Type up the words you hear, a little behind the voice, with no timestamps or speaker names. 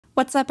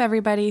What's up,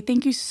 everybody?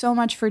 Thank you so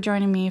much for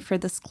joining me for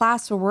this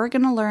class where we're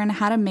going to learn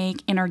how to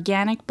make an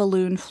organic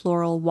balloon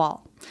floral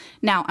wall.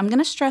 Now, I'm going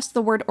to stress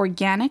the word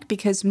organic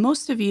because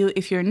most of you,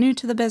 if you're new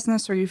to the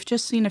business or you've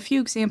just seen a few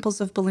examples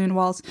of balloon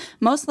walls,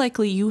 most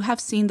likely you have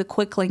seen the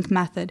quick link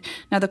method.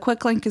 Now, the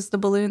quick link is the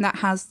balloon that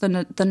has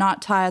the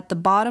knot tie at the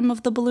bottom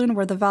of the balloon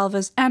where the valve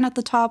is and at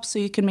the top, so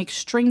you can make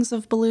strings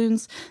of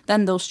balloons.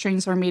 Then those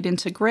strings are made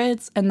into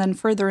grids and then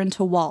further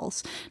into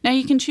walls. Now,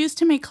 you can choose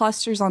to make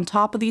clusters on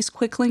top of these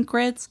quick link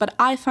grids, but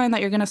I find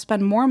that you're going to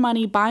spend more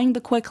money buying the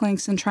quick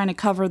links and trying to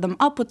cover them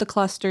up with the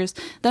clusters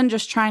than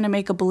just trying to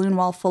make a balloon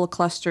wall full of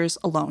clusters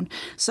alone.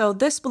 So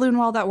this balloon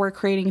wall that we're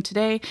creating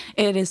today,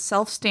 it is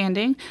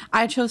self-standing.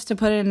 I chose to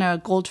put in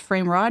a gold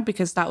frame rod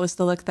because that was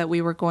the look that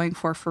we were going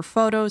for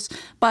photos.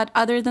 But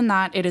other than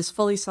that, it is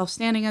fully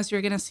self-standing. As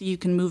you're going to see, you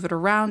can move it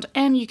around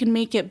and you can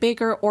make it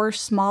bigger or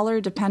smaller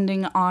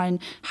depending on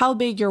how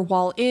big your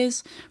wall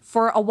is.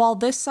 For a wall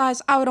this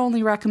size, I would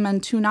only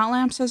recommend 2 knot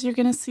lamps, as you're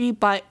going to see.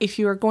 But if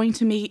you are going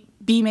to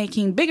be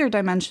making bigger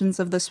dimensions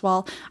of this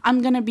wall,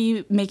 I'm going to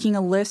be making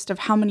a list of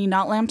how many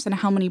knot lamps and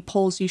how many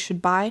poles you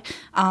should buy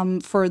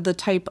for the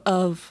type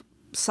of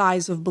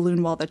size of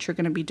balloon wall that you're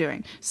going to be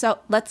doing. So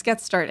let's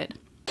get started.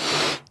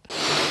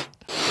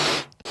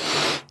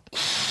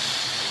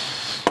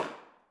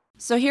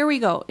 So here we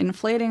go,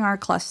 inflating our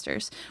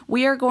clusters.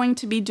 We are going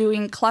to be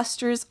doing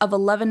clusters of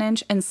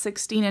 11-inch and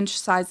 16-inch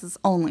sizes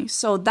only.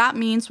 So that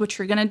means what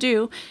you're going to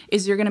do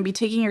is you're going to be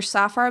taking your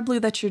sapphire blue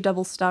that's your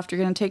double stuffed.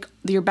 You're going to take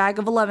your bag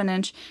of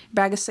 11-inch,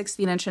 bag of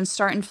 16-inch, and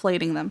start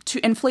inflating them.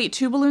 To inflate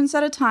 2 balloons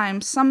at a time,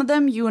 some of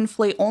them you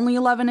inflate only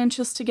 11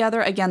 inches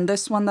together. Again,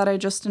 this one that I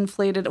just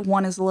inflated,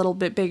 one is a little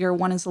bit bigger,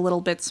 one is a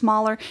little bit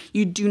smaller.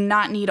 You do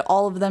not need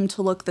all of them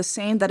to look the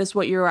same. That is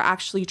what you're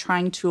actually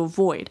trying to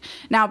avoid.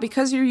 Now,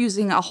 because you're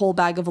using a whole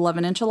bag of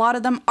 11-inch, a lot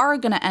of them are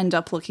going to end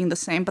up looking the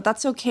same, but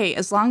that's okay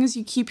as long as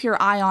you keep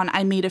your eye on,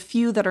 I made a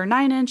few that are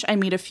 9-inch, I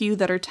made a few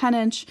that are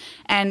 10-inch,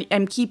 and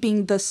I'm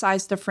keeping the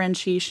size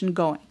differentiation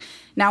going.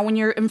 Now, when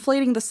you're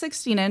inflating the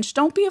 16-inch,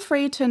 don't be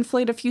afraid to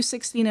inflate a few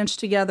 16-inch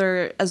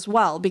together as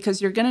well,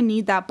 because you're going to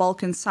need that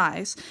bulk and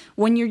size.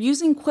 When you're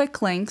using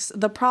quick links,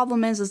 the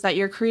problem is that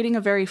you're creating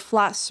a very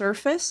flat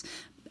surface.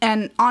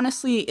 And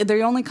honestly,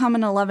 they only come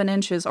in 11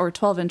 inches or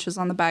 12 inches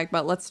on the bag,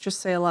 but let's just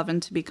say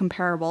 11 to be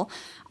comparable.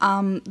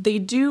 They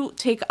do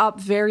take up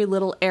very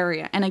little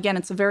area. And again,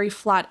 it's a very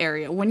flat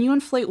area. When you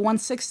inflate one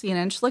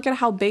 16-inch, look at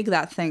how big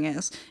that thing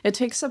is. It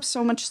takes up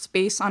so much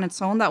space on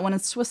its own that when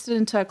it's twisted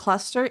into a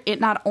cluster,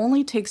 it not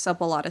only takes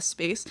up a lot of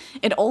space,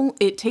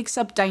 it takes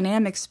up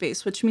dynamic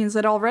space, which means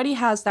it already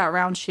has that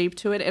round shape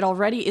to it. It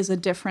already is a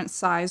different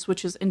size,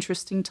 which is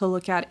interesting to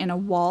look at in a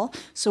wall.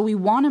 So we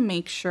want to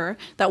make sure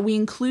that we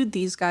include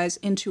these guys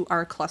into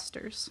our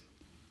clusters.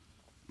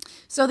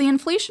 So the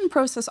inflation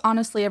process,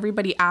 honestly,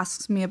 everybody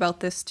asks me about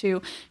this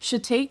too,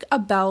 should take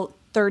about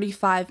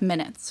 35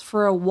 minutes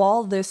for a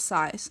wall this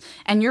size.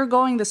 And you're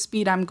going the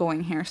speed I'm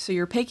going here. So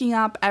you're picking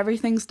up,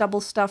 everything's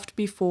double stuffed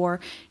before,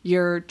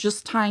 you're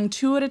just tying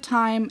 2 at a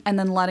time and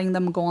then letting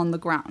them go on the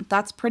ground.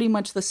 That's pretty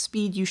much the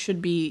speed you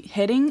should be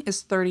hitting,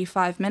 is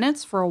 35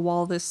 minutes for a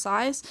wall this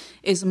size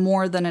is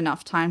more than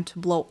enough time to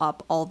blow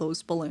up all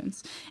those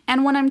balloons.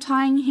 And when I'm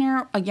tying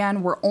here,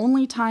 again, we're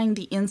only tying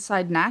the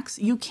inside necks.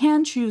 You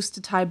can choose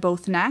to tie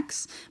both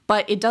necks,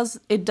 but it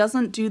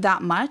doesn't do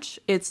that much.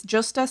 It's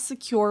just as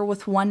secure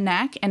with one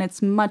neck, and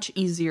it's much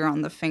easier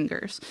on the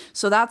fingers.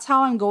 So that's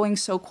how I'm going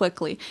so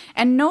quickly.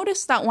 And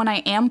notice that when I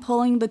am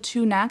pulling the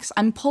 2 necks,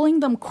 I'm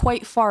pulling them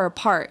quite far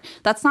apart.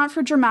 That's not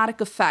for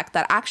dramatic effect.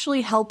 That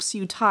actually helps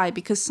you tie,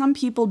 because some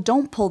people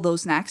don't pull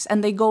those necks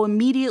and they go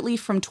immediately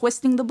from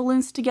twisting the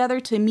balloons together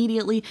to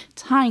immediately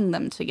tying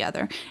them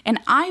together. And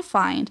I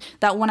find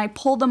that when I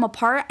pull them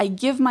apart, I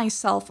give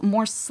myself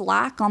more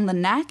slack on the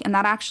neck, and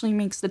that actually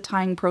makes the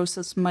tying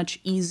process much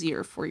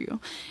easier for you.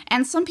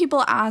 And some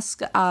people ask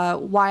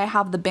why I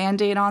have the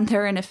Band-Aid on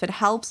there and if it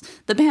helps.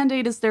 The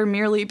Band-Aid is there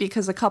merely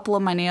because a couple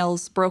of my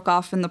nails broke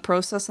off in the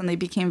process and they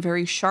became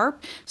very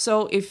sharp.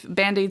 So if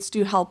Band-Aids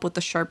do help with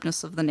the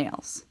sharpness of the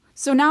nails.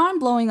 So now I'm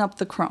blowing up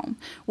the chrome.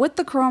 With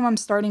the chrome, I'm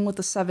starting with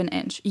the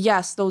 7-inch.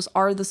 Yes, those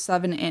are the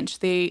 7-inch.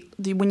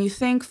 When you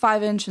think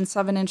 5-inch and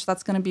 7-inch,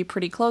 that's going to be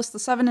pretty close. The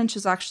 7-inch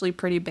is actually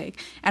pretty big.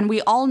 And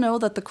we all know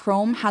that the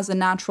chrome has a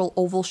natural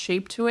oval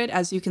shape to it.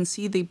 As you can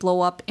see, they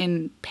blow up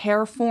in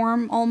pear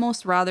form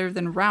almost rather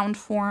than round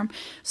form.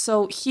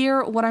 So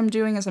here, what I'm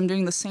doing is I'm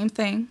doing the same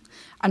thing.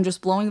 I'm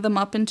just blowing them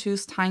up in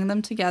twos, tying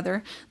them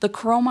together. The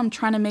chrome I'm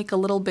trying to make a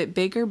little bit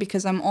bigger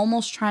because I'm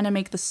almost trying to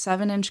make the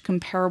 7-inch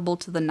comparable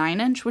to the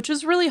 9-inch, which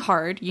is really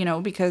hard, you know,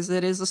 because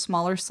it is a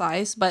smaller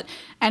size. But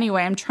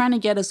anyway, I'm trying to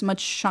get as much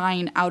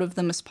shine out of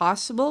them as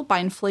possible by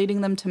inflating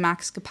them to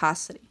max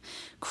capacity.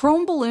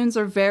 Chrome balloons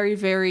are very,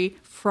 very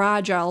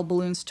fragile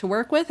balloons to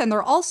work with, and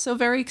they're also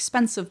very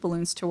expensive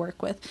balloons to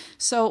work with.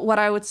 So what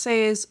I would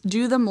say is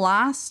do them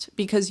last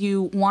because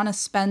you want to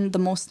spend the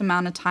most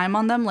amount of time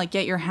on them, like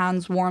get your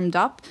hands warmed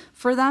up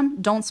for them.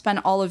 Don't spend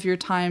all of your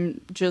time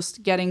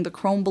just getting the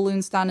chrome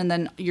balloons done and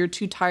then you're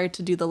too tired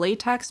to do the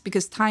latex,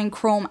 because tying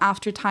chrome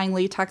after tying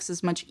latex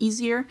is much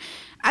easier.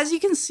 As you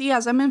can see,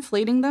 as I'm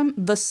inflating them,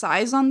 the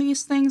size on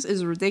these things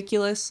is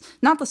ridiculous.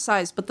 Not the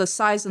size, but the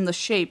size and the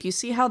shape. You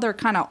see how they're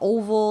kind of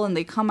oval and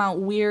they come out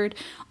weird?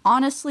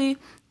 Honestly,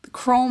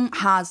 chrome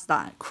has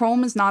that.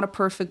 Chrome is not a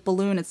perfect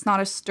balloon. It's not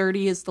as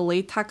sturdy as the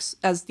latex,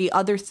 as the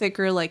other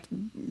thicker like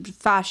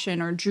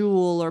fashion or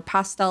jewel or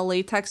pastel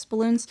latex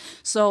balloons.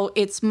 So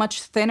it's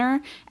much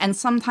thinner and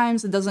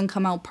sometimes it doesn't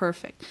come out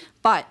perfect.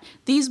 But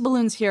these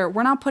balloons here,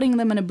 we're not putting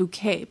them in a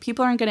bouquet.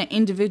 People aren't going to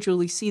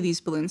individually see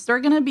these balloons. They're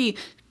going to be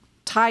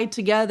tied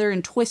together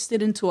and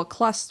twisted into a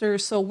cluster,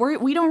 so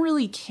we don't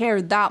really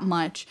care that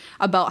much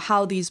about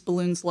how these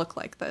balloons look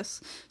like this.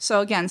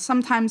 So again,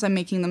 sometimes I'm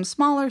making them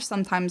smaller,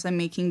 sometimes I'm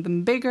making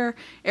them bigger.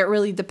 It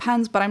really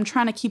depends, but I'm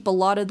trying to keep a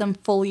lot of them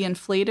fully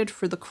inflated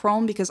for the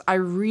chrome because I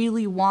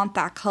really want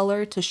that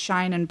color to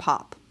shine and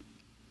pop.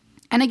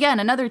 And again,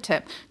 another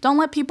tip, don't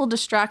let people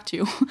distract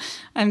you.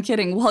 I'm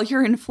kidding, while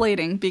you're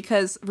inflating,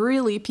 because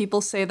really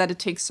people say that it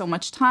takes so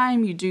much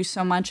time, you do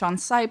so much on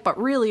site,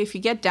 but really if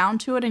you get down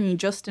to it and you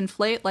just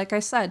inflate, like I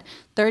said,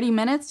 30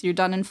 minutes, you're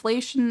done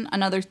inflation,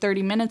 another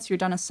 30 minutes, you're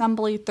done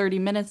assembly, 30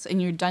 minutes,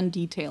 and you're done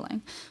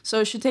detailing.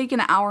 So it should take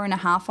an hour and a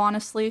half,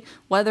 honestly,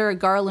 whether a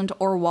garland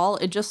or wall,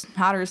 it just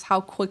matters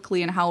how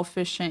quickly and how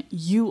efficient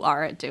you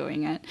are at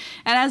doing it.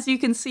 And as you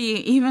can see,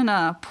 even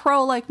a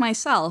pro like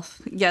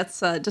myself gets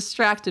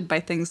distracted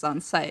by things on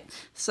site.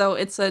 So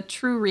it's a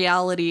true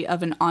reality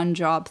of an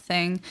on-job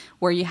thing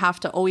where you have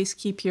to always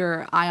keep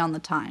your eye on the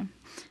time.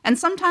 And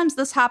sometimes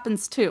this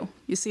happens too.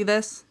 You see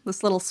this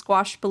little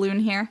squash balloon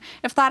here?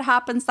 If that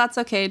happens, that's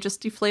okay.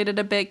 Just deflate it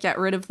a bit, get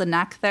rid of the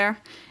neck there,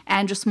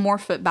 and just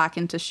morph it back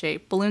into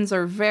shape. Balloons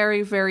are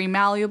very, very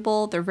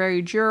malleable. They're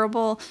very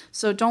durable,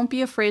 so don't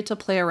be afraid to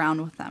play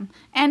around with them.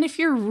 And if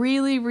you're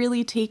really,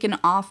 really taken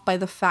off by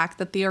the fact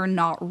that they are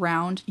not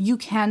round, you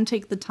can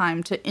take the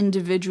time to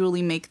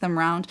individually make them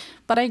round,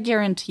 but I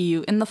guarantee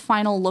you, in the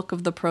final look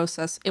of the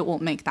process, it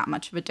won't make that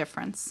much of a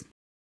difference.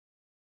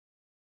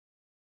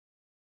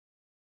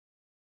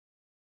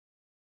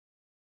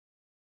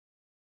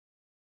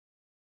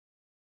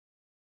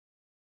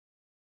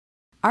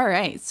 All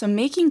right, so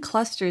making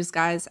clusters,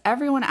 guys.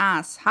 Everyone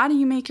asks, how do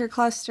you make your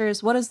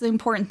clusters? What is the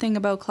important thing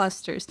about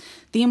clusters?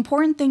 The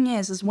important thing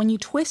is when you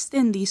twist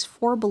in these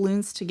 4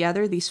 balloons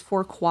together, these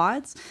 4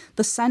 quads,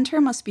 the center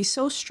must be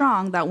so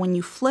strong that when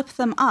you flip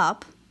them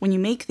up, when you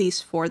make these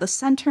 4, the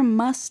center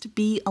must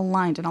be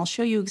aligned, and I'll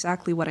show you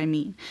exactly what I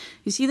mean.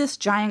 You see this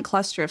giant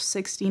cluster of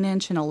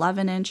 16-inch and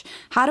 11-inch?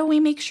 How do we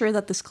make sure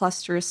that this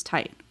cluster is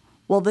tight?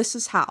 Well, this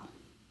is how.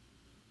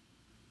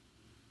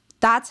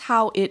 That's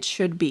how it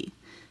should be.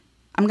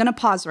 I'm going to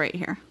pause right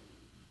here.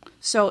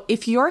 So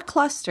if your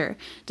cluster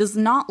does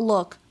not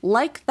look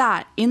like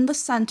that in the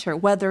center,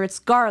 whether it's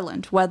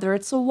garland, whether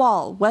it's a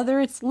wall, whether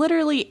it's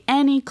literally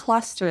any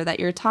cluster that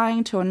you're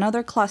tying to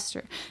another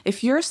cluster,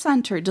 if your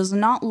center does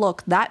not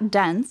look that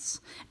dense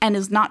and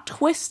is not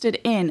twisted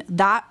in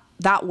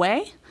that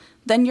way,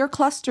 then your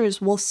clusters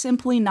will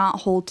simply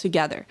not hold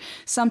together.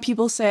 Some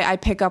people say, I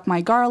pick up my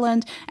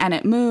garland and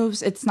it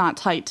moves, it's not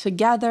tight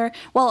together.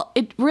 Well,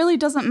 it really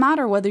doesn't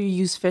matter whether you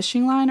use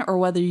fishing line or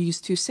whether you use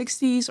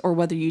 260s or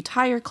whether you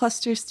tie your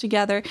clusters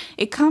together.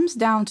 It comes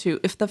down to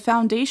if the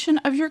foundation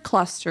of your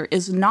cluster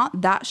is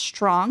not that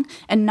strong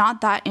and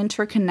not that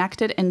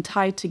interconnected and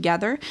tied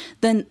together,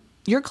 then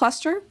your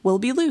cluster will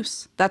be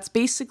loose. That's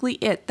basically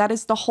it. That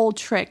is the whole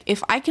trick.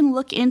 If I can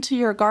look into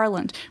your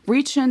garland,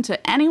 reach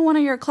into any one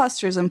of your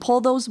clusters and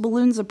pull those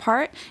balloons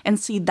apart and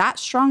see that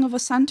strong of a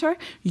center,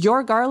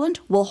 your garland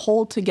will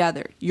hold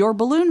together. Your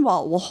balloon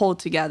wall will hold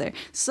together.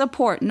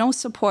 Support, no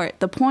support.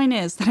 The point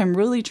is that I'm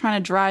really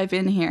trying to drive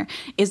in here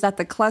is that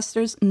the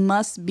clusters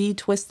must be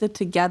twisted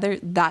together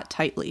that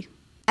tightly.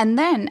 And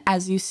then,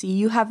 as you see,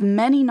 you have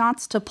many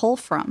knots to pull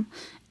from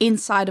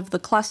inside of the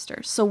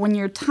cluster. So when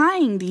you're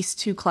tying these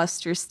 2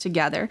 clusters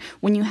together,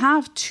 when you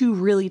have 2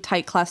 really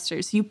tight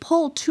clusters, you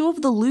pull 2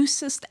 of the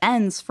loosest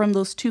ends from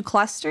those 2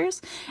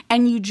 clusters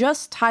and you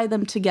just tie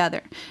them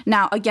together.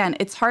 Now, again,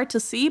 it's hard to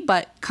see,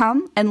 but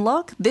come and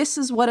look. This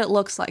is what it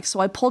looks like. So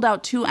I pulled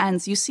out 2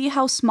 ends. You see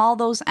how small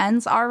those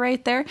ends are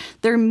right there?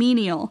 They're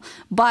menial,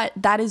 but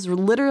that is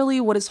literally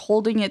what is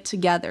holding it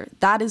together.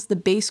 That is the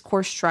base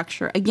core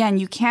structure. Again,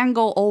 you can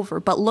go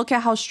over, but look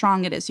at how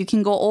strong it is. You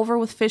can go over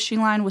with fishing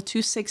line, with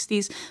 260s,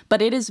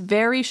 but it is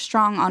very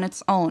strong on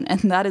its own, and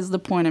that is the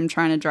point I'm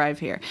trying to drive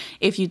here.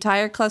 If you tie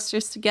your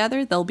clusters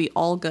together, they'll be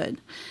all good.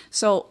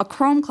 So a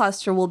chrome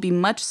cluster will be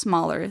much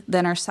smaller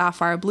than our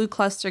sapphire blue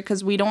cluster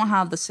because we don't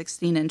have the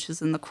 16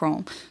 inches in the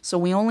chrome. So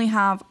we only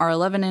have our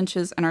 11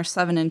 inches and our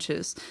 7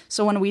 inches.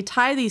 So when we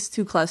tie these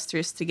 2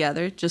 clusters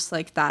together, just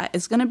like that,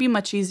 it's going to be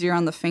much easier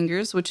on the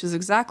fingers, which is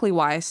exactly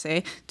why I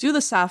say do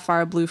the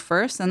sapphire blue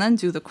first and then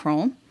do the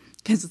chrome.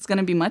 because it's going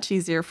to be much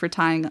easier for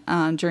tying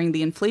during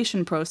the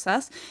inflation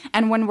process.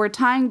 And when we're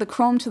tying the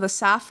chrome to the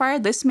sapphire,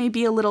 this may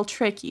be a little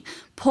tricky.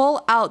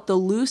 Pull out the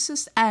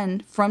loosest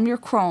end from your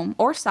chrome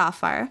or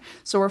sapphire.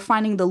 So we're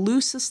finding the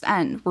loosest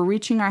end. We're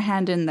reaching our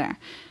hand in there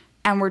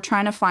and we're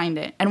trying to find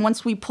it. And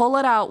once we pull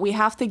it out, we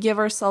have to give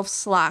ourselves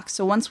slack.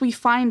 So once we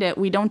find it,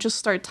 we don't just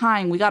start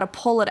tying. We got to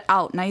pull it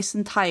out nice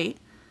and tight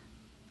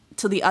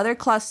to the other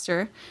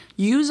cluster.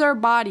 Use our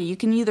body. You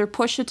can either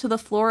push it to the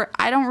floor.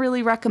 I don't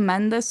really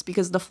recommend this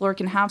because the floor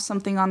can have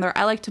something on there.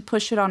 I like to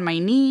push it on my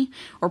knee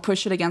or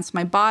push it against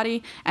my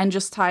body and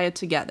just tie it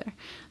together.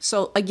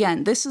 So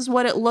again, this is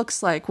what it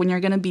looks like when you're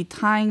going to be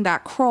tying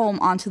that chrome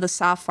onto the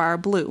sapphire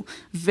blue.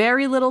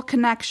 Very little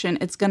connection.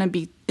 It's going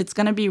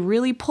to be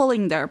really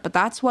pulling there, but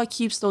that's what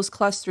keeps those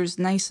clusters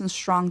nice and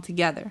strong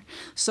together.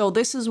 So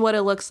this is what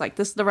it looks like.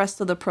 This is the rest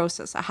of the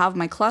process. I have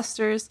my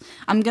clusters.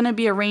 I'm going to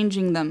be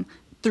arranging them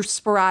through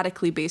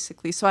sporadically,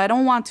 basically. So I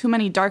don't want too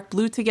many dark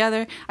blue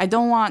together. I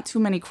don't want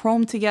too many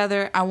chrome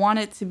together. I want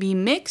it to be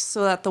mixed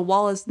so that the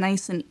wall is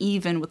nice and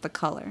even with the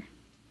color.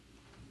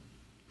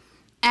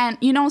 And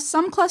you know,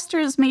 some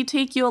clusters may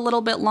take you a little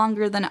bit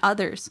longer than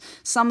others.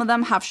 Some of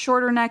them have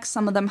shorter necks,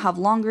 some of them have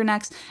longer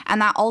necks, and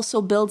that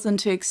also builds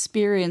into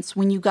experience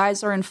when you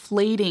guys are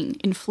inflating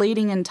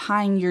and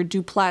tying your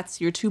duplets,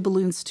 your two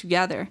balloons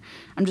together.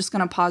 I'm just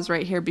gonna pause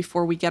right here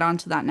before we get on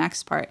to that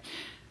next part.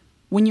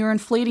 When you're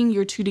inflating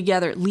your two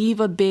together,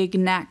 leave a big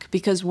neck,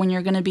 because when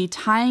you're going to be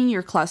tying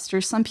your cluster,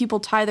 some people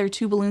tie their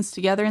two balloons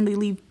together and they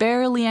leave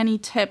barely any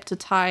tip to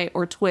tie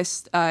or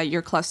twist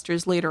your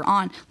clusters later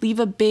on. Leave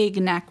a big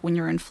neck when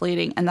you're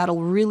inflating, and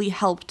that'll really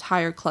help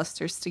tie your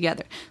clusters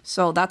together.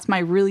 So that's my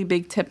really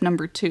big tip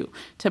number 2.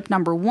 Tip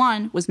number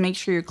 1 was make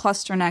sure your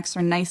cluster necks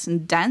are nice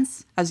and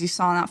dense, as you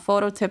saw in that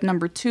photo. Tip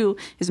number 2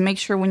 is make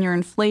sure when you're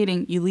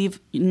inflating, you leave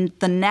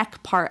the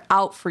neck part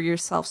out for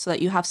yourself so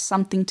that you have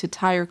something to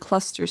tie your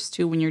clusters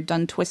to when you're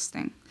done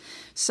twisting.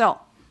 So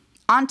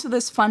on to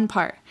this fun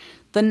part,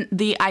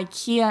 the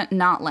IKEA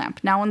knot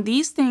lamp. Now when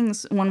these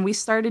things, when we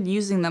started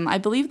using them, I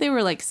believe they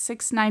were like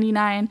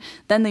 $6.99,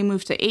 then they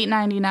moved to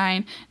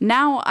 $8.99.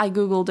 Now I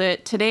googled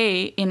it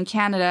today, in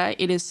Canada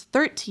it is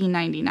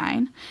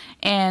 $13.99,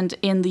 and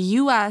in the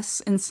US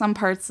in some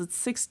parts it's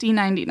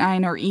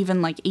 $16.99 or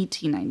even like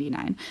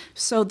 $18.99.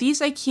 So these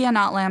IKEA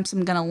knot lamps,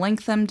 I'm gonna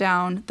link them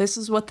down. This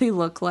is what they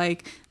look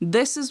like.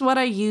 This is what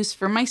I use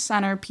for my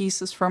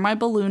centerpieces, for my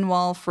balloon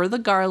wall, for the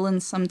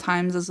garlands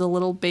sometimes as a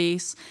little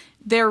base.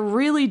 They're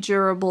really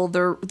durable.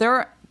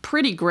 They're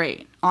pretty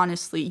great,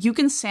 honestly. You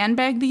can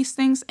sandbag these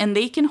things and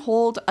they can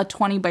hold a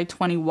 20 by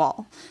 20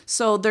 wall.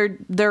 So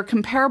they're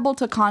comparable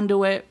to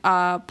conduit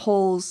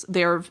poles.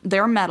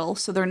 They're metal,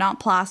 so they're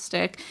not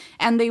plastic,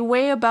 and they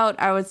weigh about,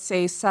 I would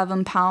say,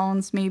 7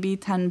 pounds, maybe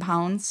 10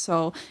 pounds.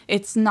 So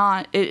it's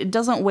not, it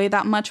doesn't weigh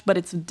that much, but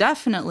it's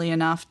definitely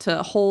enough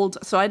to hold.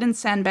 So I didn't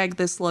sandbag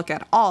this look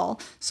at all.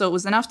 So it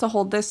was enough to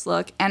hold this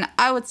look, and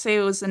I would say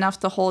it was enough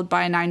to hold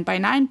by a 9 by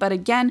 9. But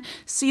again,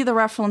 see the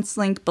reference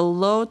link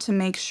below to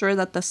make sure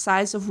that the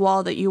size of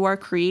wall that you are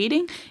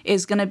creating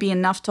is going to be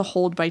enough to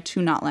hold by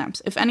 2 knot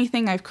lamps. If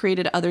anything, I've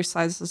created other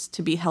sizes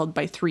to be held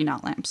by 3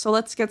 knot lamps. So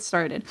let's get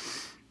started.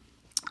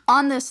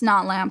 On this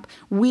knot lamp,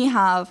 we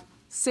have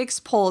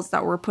 6 poles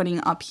that we're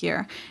putting up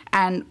here,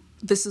 and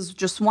this is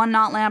just 1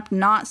 knot lamp,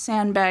 not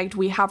sandbagged.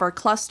 We have our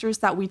clusters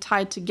that we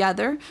tied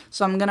together.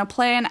 So I'm going to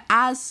play, and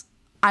as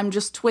I'm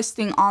just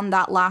twisting on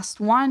that last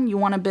one, you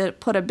want to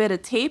put a bit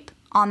of tape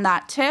on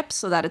that tip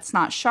so that it's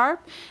not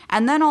sharp.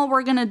 And then all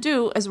we're going to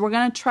do is we're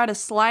going to try to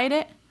slide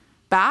it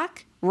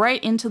back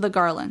right into the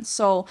garland.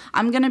 So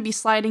I'm going to be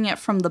sliding it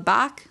from the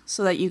back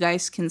so that you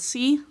guys can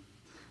see.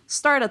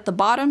 Start at the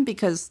bottom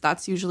because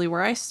that's usually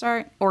where I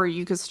start, or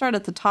you could start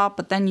at the top,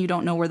 but then you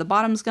don't know where the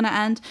bottom's going to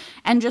end,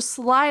 and just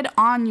slide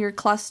on your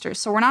cluster.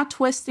 So we're not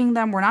twisting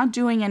them, we're not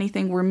doing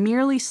anything, we're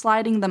merely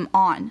sliding them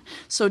on.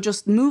 So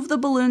just move the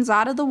balloons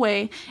out of the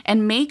way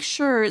and make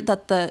sure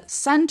that the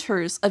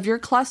centers of your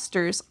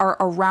clusters are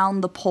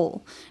around the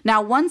pole.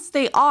 Now once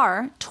they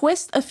are,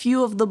 twist a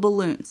few of the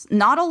balloons,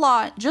 not a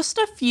lot, just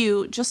a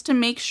few, just to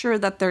make sure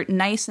that they're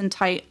nice and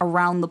tight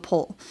around the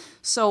pole.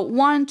 So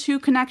 1, 2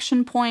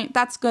 connection point,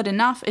 that's good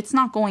enough. It's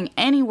not going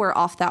anywhere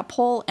off that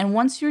pole. And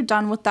once you're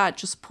done with that,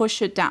 just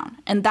push it down.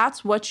 And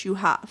that's what you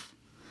have.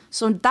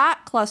 So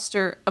that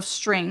cluster of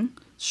string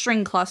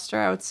cluster,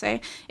 I would say,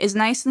 is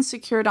nice and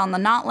secured on the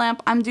knot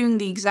lamp. I'm doing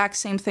the exact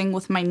same thing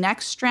with my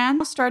next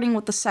strand, starting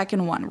with the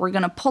second one. We're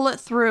going to pull it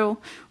through.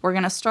 We're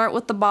going to start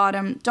with the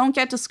bottom. Don't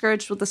get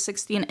discouraged with the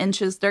 16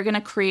 inches. They're going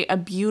to create a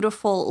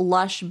beautiful,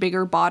 lush,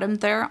 bigger bottom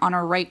there on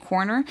our right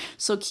corner.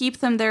 So keep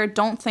them there.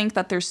 Don't think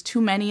that there's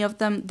too many of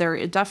them.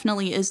 There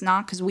definitely is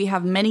not, because we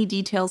have many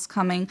details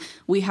coming.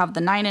 We have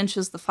the 9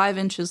 inches, the 5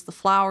 inches, the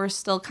flowers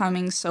still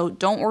coming. So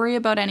don't worry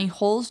about any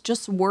holes.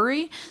 Just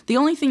worry. The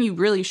only thing you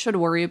really should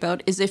worry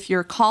about is if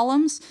your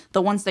columns,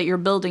 the ones that you're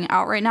building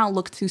out right now,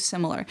 look too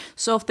similar.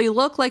 So if they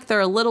look like they're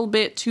a little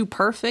bit too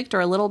perfect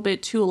or a little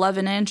bit too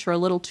 11 inch or a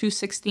little too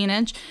 16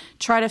 inch,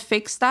 try to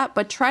fix that,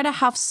 but try to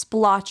have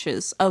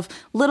splotches of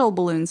little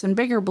balloons and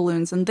bigger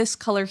balloons and this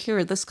color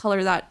here, this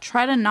color that.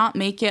 Try to not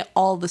make it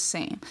all the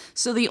same.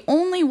 So the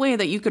only way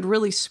that you could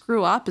really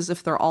screw up is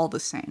if they're all the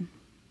same.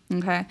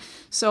 Okay,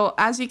 so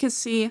as you can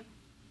see,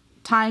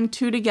 tying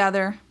two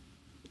together,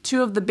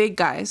 two of the big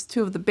guys,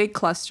 two of the big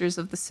clusters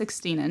of the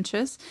 16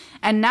 inches.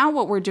 And now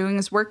what we're doing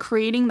is we're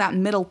creating that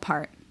middle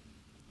part.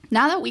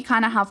 Now that we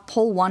kind of have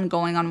pull one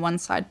going on one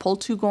side, pull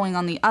two going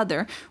on the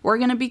other, we're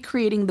going to be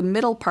creating the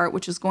middle part,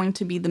 which is going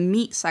to be the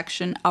meat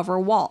section of our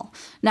wall.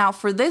 Now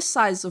for this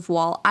size of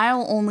wall,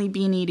 I'll only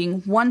be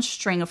needing one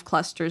string of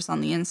clusters on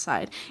the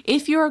inside.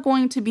 If you are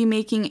going to be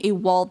making a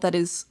wall that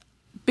is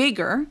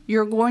bigger,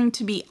 you're going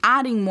to be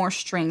adding more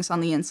strings on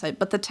the inside,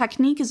 but the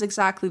technique is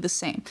exactly the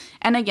same.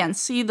 And again,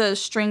 see the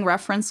string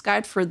reference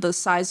guide for the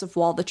size of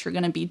wall that you're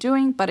going to be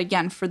doing. But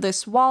again, for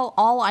this wall,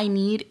 all I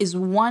need is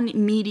one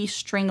meaty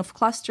string of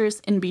clusters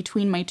in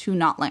between my two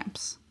knot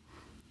lamps.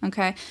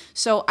 Okay,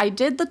 so I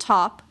did the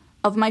top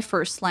of my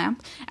first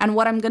lamp, and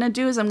what I'm going to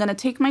do is I'm going to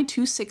take my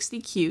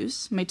 260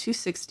 Qs, my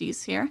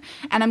 260s here,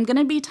 and I'm going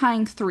to be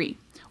tying three.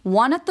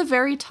 One at the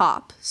very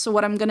top. So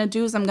what I'm going to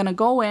do is I'm going to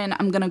go in,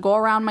 I'm going to go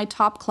around my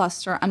top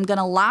cluster, I'm going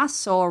to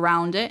lasso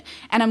around it,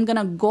 and I'm going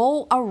to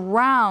go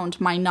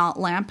around my knot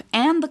lamp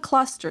and the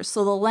cluster.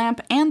 So the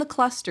lamp and the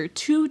cluster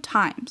 2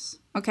 times.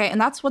 Okay,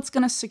 and that's what's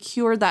going to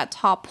secure that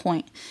top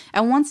point.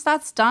 And once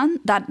that's done,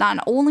 that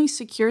not only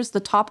secures the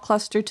top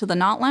cluster to the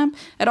knot lamp,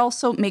 it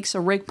also makes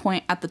a rig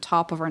point at the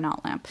top of our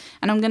knot lamp.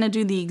 And I'm going to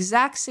do the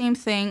exact same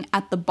thing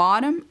at the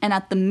bottom and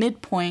at the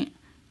midpoint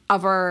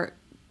of our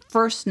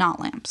first knot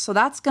lamp. So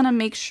that's going to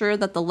make sure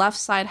that the left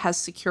side has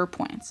secure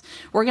points.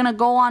 We're going to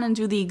go on and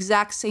do the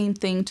exact same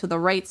thing to the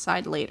right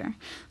side later.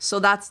 So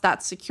that's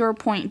that secure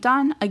point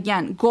done.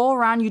 Again, go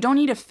around. You don't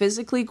need to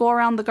physically go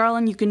around the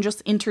garland. You can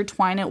just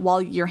intertwine it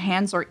while your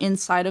hands are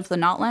inside of the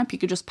knot lamp. You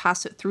could just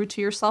pass it through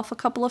to yourself a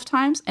couple of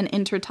times and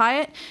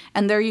intertie it.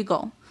 And there you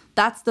go.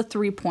 That's the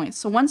 3 points.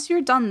 So once you're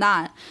done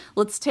that,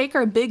 let's take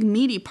our big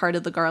meaty part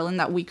of the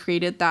garland that we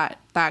created, that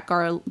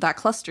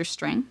cluster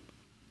string.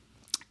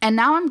 And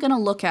now I'm going to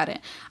look at it.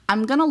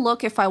 I'm going to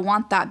look if I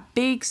want that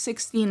big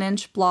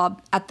 16-inch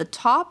blob at the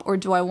top or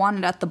do I want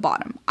it at the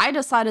bottom. I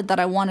decided that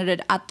I wanted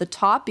it at the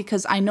top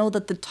because I know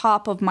that the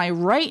top of my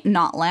right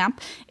knot lamp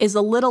is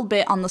a little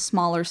bit on the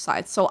smaller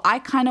side. So I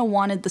kind of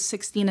wanted the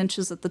 16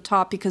 inches at the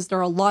top because there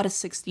are a lot of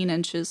 16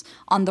 inches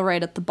on the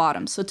right at the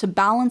bottom. So to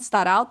balance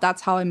that out,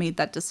 that's how I made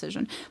that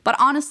decision. But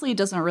honestly, it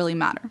doesn't really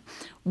matter.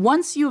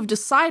 Once you've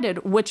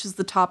decided which is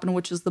the top and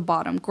which is the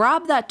bottom,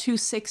 grab that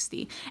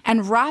 260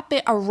 and wrap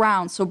it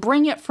around. So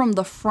bring it from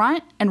the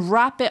front and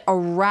wrap it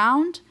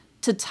around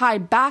to tie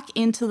back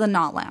into the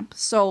knot lamp.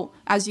 So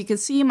as you can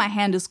see, my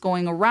hand is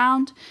going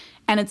around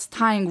and it's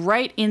tying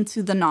right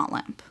into the knot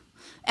lamp.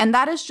 And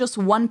that is just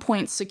 1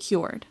 point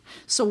secured.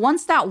 So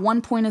once that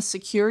 1 point is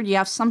secured, you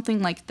have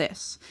something like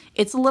this.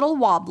 It's a little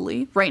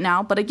wobbly right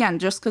now, but again,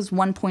 just because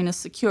 1 point is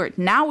secured.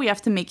 Now we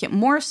have to make it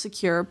more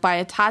secure by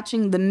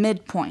attaching the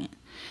midpoint.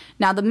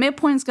 Now the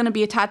midpoint is going to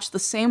be attached the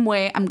same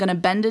way. I'm going to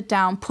bend it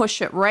down,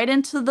 push it right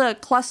into the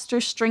cluster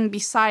string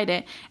beside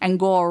it, and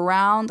go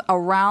around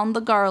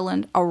the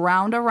garland,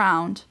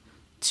 around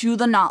to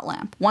the knot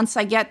lamp. Once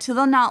I get to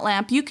the knot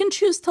lamp, you can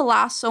choose to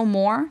lasso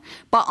more,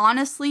 but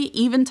honestly,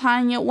 even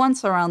tying it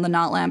once around the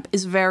knot lamp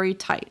is very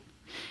tight.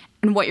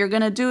 And what you're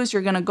going to do is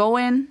you're going to go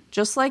in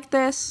just like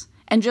this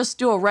and just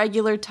do a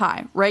regular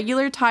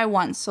tie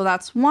once. So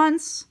that's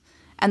once,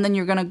 and then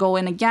you're going to go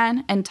in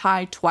again and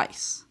tie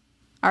twice.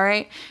 All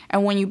right,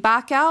 and when you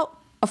back out,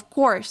 of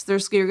course,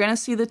 you're going to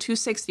see the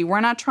 260.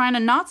 We're not trying to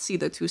not see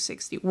the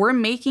 260. We're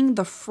making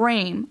the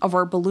frame of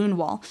our balloon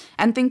wall.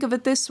 And think of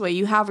it this way.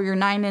 You have your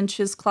 9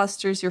 inches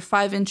clusters, your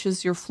 5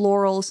 inches, your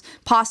florals,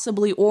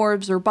 possibly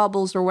orbs or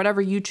bubbles or whatever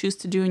you choose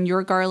to do in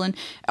your garland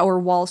or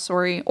wall,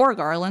 or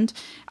garland.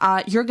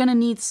 You're going to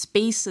need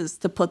spaces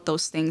to put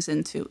those things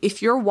into.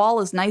 If your wall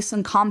is nice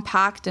and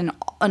compact and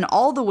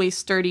all the way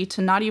sturdy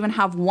to not even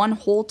have one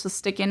hole to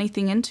stick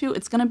anything into,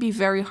 it's going to be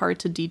very hard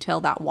to detail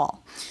that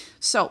wall.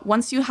 So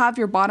once you have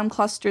your bottom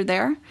cluster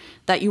there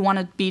that you want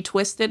to be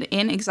twisted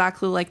in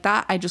exactly like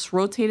that, I just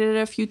rotated it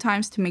a few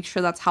times to make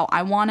sure that's how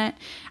I want it.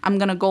 I'm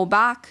going to go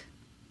back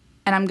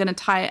and I'm going to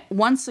tie it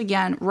once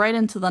again right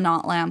into the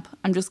knot lamp.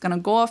 I'm just going to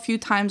go a few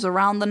times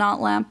around the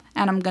knot lamp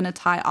and I'm going to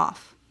tie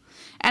off.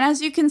 And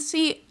as you can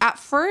see, at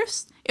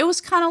first it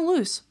was kind of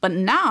loose, but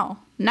now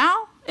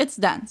it's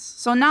dense.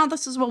 So now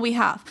this is what we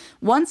have.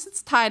 Once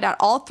it's tied at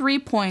all 3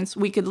 points,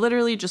 we could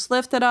literally just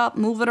lift it up,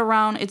 move it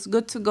around. It's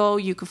good to go.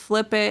 You could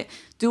flip it,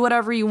 do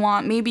whatever you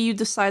want. Maybe you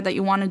decide that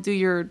you want to do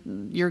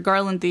your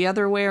garland the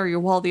other way or your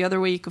wall the other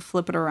way. You could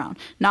flip it around.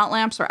 Knot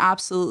lamps are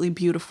absolutely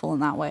beautiful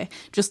in that way.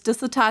 Just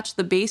disattach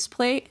the base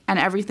plate and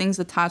everything's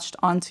attached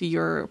onto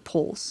your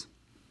poles.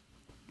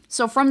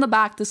 So from the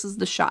back, this is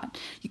the shot.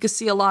 You can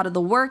see a lot of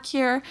the work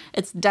here.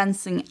 It's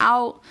densing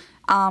out.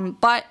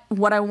 But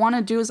what I want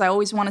to do is I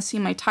always want to see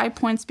my tie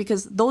points,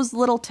 because those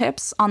little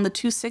tips on the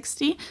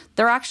 260,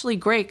 they're actually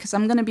great because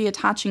I'm going to be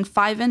attaching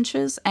 5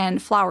 inches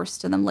and flowers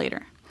to them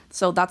later.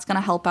 So that's going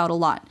to help out a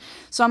lot.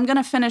 So I'm going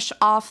to finish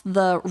off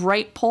the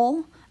right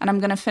pole, and I'm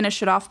going to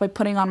finish it off by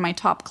putting on my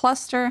top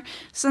cluster.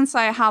 Since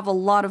I have a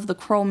lot of the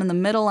chrome in the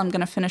middle, I'm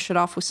going to finish it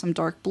off with some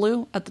dark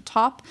blue at the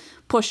top.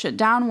 Push it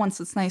down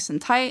once it's nice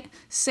and tight.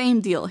 Same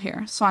deal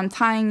here. So I'm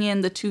tying in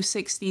the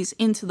 260s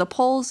into the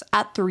poles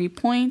at 3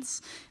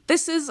 points.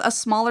 This is a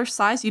smaller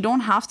size. You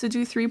don't have to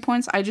do 3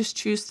 points. I just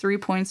choose 3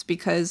 points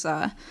because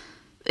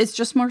it's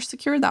just more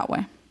secure that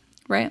way,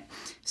 right?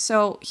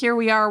 So here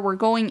we are. We're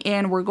going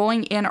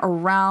in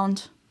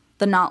around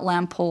the knot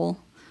lamp pole,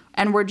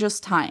 and we're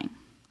just tying.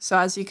 So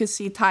as you can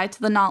see, tie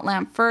to the knot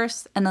lamp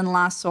first and then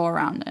lasso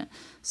around it.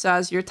 So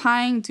as you're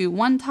tying, do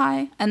 1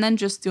 tie and then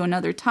just do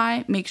another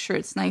tie. Make sure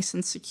it's nice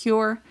and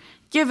secure.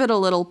 Give it a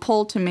little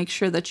pull to make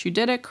sure that you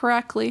did it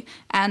correctly,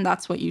 and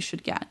that's what you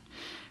should get.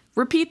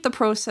 Repeat the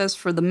process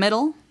for the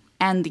middle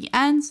and the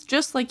ends,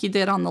 just like you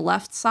did on the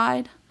left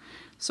side.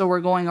 So we're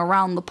going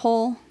around the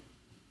pole.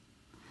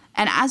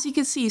 And as you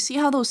can see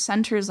how those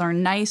centers are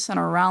nice and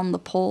around the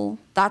pole?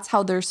 That's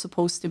how they're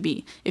supposed to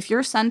be. If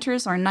your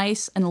centers are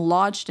nice and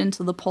lodged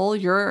into the pole,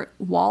 your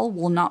wall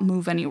will not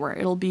move anywhere.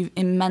 It'll be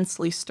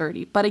immensely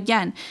sturdy. But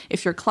again,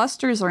 if your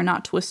clusters are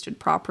not twisted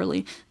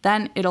properly,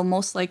 then it'll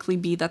most likely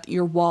be that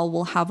your wall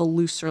will have a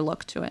looser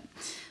look to it.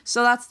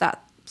 So that's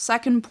that.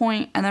 Second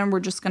point, and then we're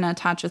just going to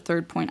attach a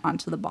third point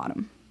onto the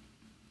bottom.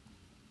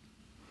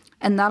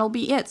 And that'll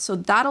be it. So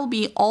that'll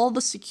be all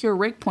the secure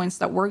rig points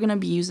that we're going to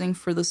be using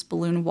for this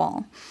balloon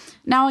wall.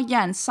 Now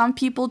again, some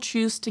people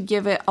choose to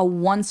give it a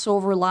once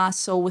over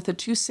lasso with a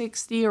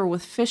 260 or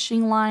with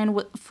fishing line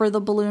for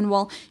the balloon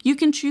wall. You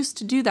can choose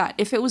to do that.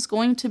 If it was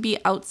going to be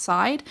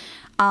outside,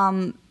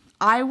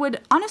 I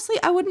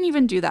wouldn't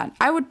even do that.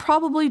 I would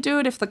probably do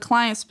it if the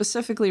client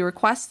specifically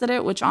requested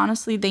it, which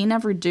honestly they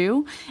never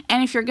do.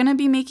 And if you're going to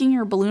be making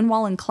your balloon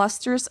wall in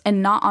clusters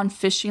and not on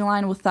fishing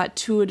line with that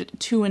two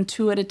and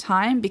two at a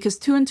time, because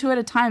 2 and 2 at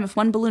a time, if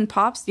one balloon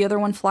pops, the other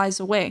one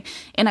flies away.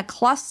 In a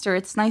cluster,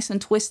 it's nice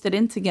and twisted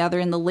in together,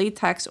 and the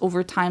latex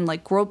over time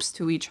like gropes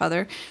to each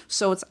other.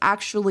 So it's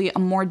actually a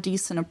more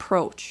decent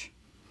approach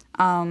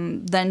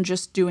than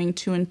just doing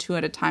 2 and 2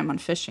 at a time on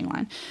fishing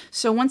line.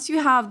 So once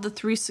you have the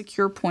 3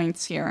 secure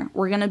points here,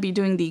 we're going to be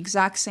doing the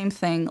exact same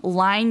thing.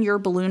 Line your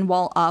balloon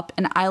wall up,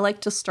 and I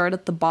like to start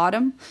at the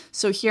bottom.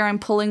 So here I'm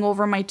pulling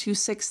over my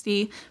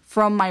 260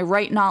 from my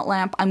right knot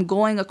lamp. I'm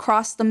going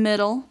across the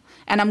middle,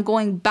 and I'm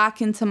going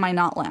back into my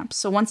knot lamp.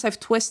 So once I've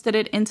twisted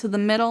it into the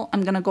middle,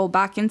 I'm going to go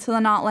back into the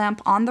knot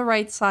lamp on the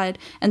right side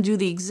and do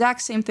the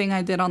exact same thing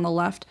I did on the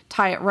left,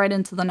 tie it right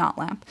into the knot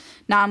lamp.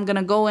 Now I'm going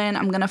to go in,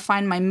 I'm going to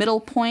find my middle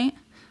point.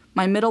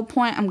 My middle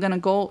point, I'm going to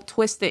go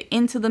twist it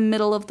into the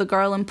middle of the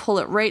garland, pull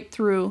it right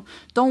through.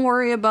 Don't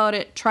worry about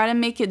it. Try to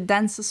make it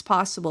dense as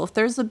possible. If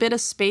there's a bit of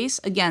space,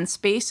 again,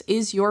 space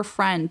is your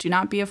friend. Do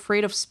not be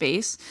afraid of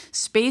space.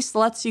 Space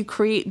lets you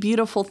create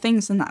beautiful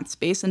things in that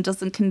space and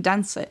doesn't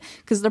condense it.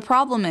 Because the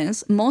problem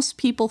is, most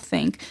people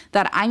think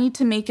that I need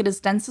to make it as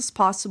dense as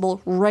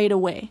possible right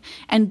away.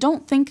 And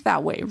don't think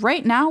that way.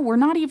 Right now, we're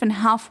not even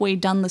halfway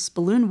done this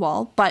balloon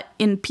wall, but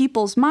in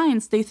people's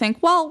minds, they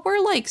think, well, we're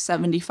like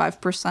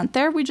 75%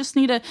 there. We just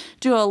need to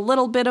do a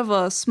little bit of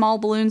a small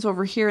balloons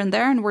over here and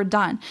there, and we're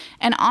done.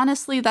 And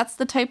honestly, that's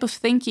the type of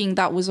thinking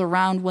that was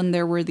around when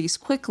there were these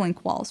quick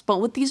link walls. But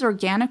with these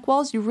organic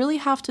walls, you really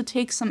have to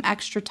take some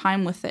extra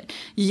time with it.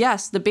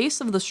 Yes, the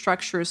base of the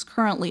structure is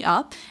currently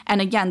up.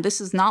 And again, this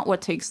is not what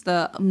takes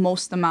the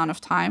most amount of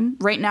time.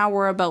 Right now,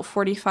 we're about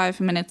 45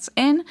 minutes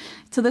in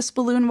to this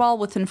balloon wall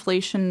with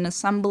inflation and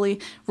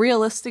assembly.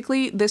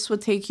 Realistically, this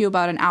would take you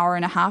about an hour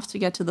and a half to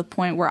get to the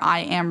point where I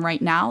am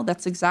right now.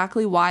 That's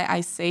exactly why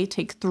I say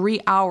take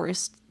 3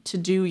 hours to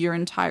do your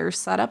entire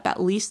setup,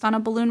 at least on a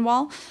balloon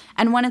wall.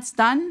 And when it's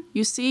done,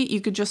 you see, you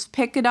could just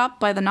pick it up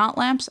by the knot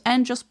lamps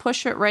and just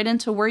push it right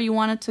into where you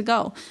want it to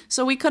go.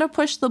 So we could have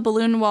pushed the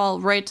balloon wall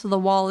right to the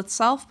wall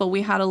itself, but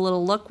we had a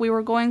little look we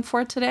were going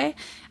for today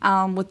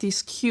with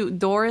these cute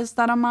doors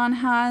that Aman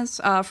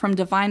has from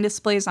Divine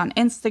Displays on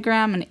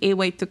Instagram, and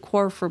A-White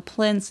Decor for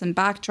plinths and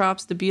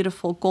backdrops, the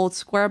beautiful gold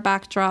square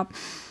backdrop.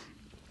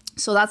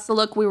 So that's the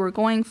look we were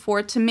going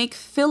for. To make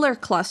filler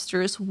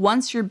clusters,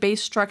 once your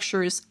base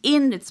structure is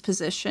in its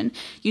position,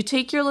 you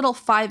take your little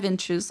 5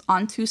 inches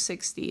on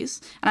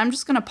 260s, and I'm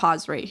just going to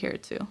pause right here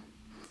too,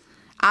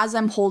 as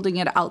I'm holding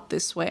it out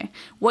this way.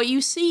 What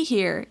you see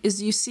here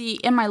is, you see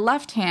in my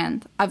left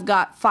hand, I've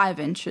got 5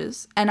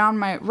 inches, and on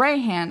my right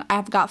hand,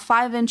 I've got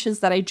 5 inches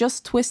that I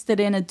just twisted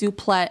in a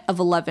duplet of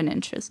 11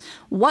 inches.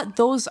 What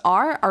those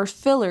are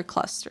filler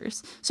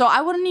clusters. So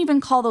I wouldn't even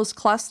call those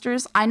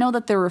clusters. I know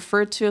that they're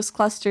referred to as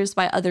clusters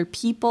by other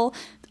people.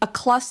 A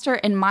cluster,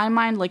 in my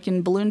mind, like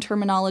in balloon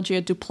terminology,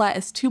 a duplet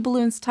is 2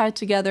 balloons tied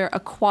together,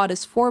 a quad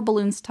is 4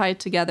 balloons tied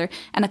together,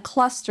 and a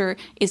cluster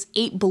is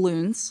 8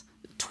 balloons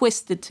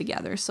twisted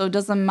together. So it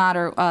doesn't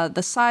matter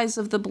the size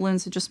of the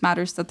balloons, it just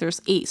matters that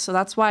there's 8. So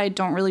that's why I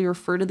don't really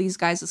refer to these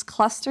guys as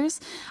clusters.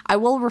 I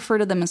will refer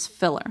to them as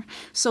filler.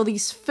 So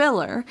these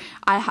filler,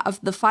 I have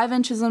the 5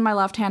 inches in my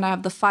left hand, I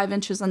have the 5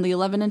 inches and the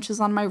 11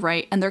 inches on my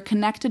right, and they're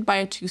connected by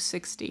a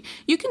 260.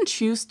 You can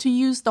choose to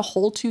use the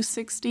whole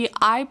 260.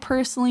 I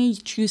personally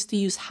choose to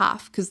use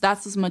half because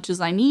that's as much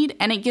as I need,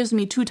 and it gives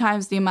me 2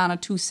 times the amount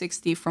of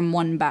 260 from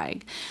one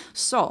bag.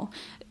 So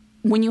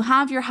when you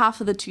have your half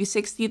of the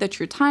 260 that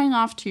you're tying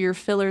off to your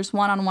fillers,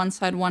 one on one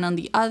side, one on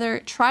the other,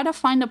 try to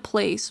find a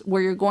place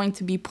where you're going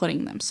to be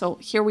putting them. So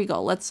here we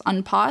go. Let's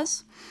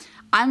unpause.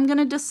 I'm going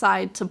to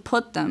decide to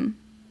put them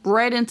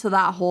right into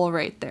that hole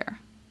right there.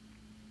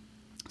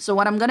 So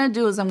what I'm going to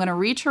do is I'm going to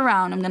reach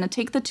around, I'm going to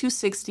take the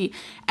 260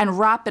 and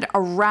wrap it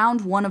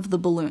around one of the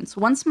balloons.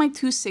 Once my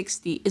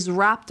 260 is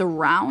wrapped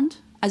around,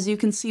 as you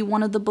can see,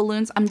 one of the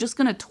balloons, I'm just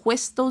going to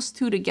twist those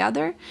two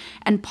together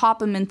and pop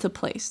them into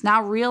place.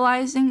 Now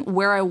realizing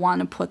where I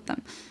want to put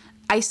them.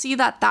 I see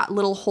that that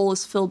little hole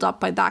is filled up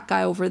by that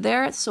guy over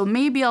there, so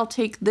maybe I'll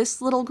take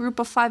this little group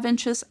of 5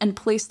 inches and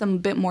place them a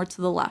bit more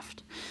to the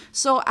left.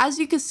 So as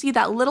you can see,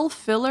 that little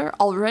filler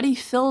already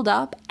filled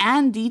up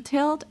and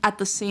detailed at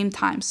the same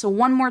time. So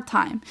one more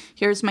time,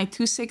 here's my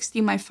 260,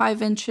 my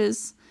 5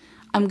 inches.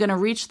 I'm going to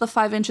reach the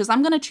 5 inches.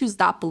 I'm going to choose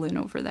that balloon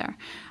over there.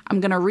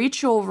 I'm going to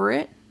reach over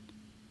it,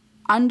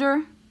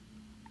 under,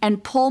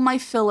 and pull my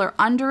filler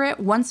under it.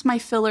 Once my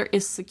filler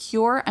is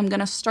secure, I'm going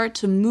to start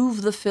to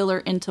move the filler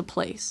into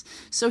place.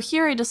 So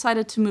here I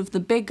decided to move the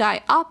big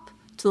guy up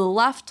to the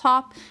left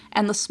top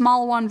and the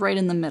small one right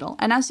in the middle.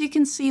 And as you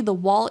can see, the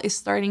wall is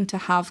starting to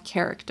have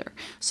character.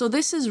 So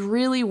this is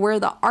really where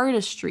the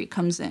artistry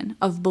comes in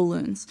of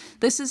balloons.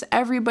 This is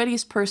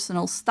everybody's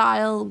personal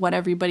style, what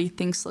everybody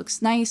thinks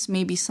looks nice.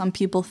 Maybe some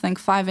people think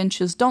 5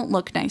 inches don't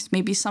look nice.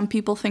 Maybe some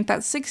people think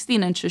that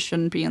 16 inches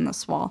shouldn't be in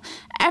this wall.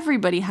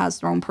 Everybody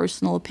has their own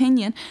personal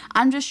opinion.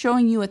 I'm just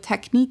showing you a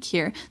technique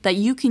here that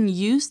you can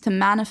use to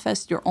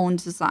manifest your own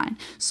design.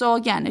 So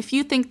again, if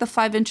you think the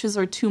 5 inches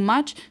are too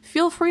much,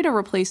 feel free to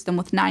replace them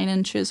with 9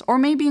 inches, or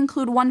maybe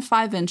include one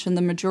 5 inch and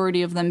the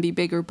majority of them be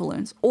bigger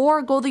balloons.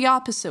 Or go the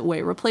opposite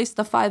way, replace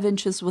the 5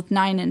 inches with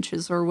 9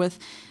 inches or with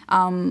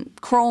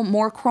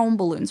more chrome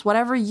balloons,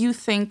 whatever you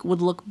think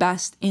would look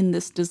best in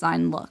this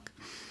design look.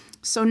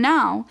 So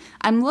now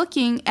I'm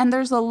looking, and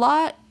there's a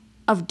lot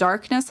of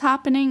darkness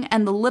happening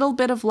and the little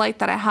bit of light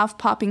that I have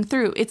popping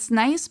through. It's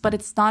nice, but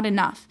it's not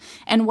enough.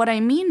 And what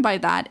I mean by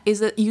that is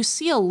that you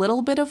see a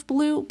little bit of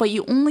blue, but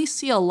you only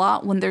see a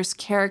lot when there's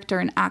character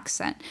and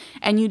accent.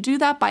 And you do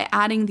that by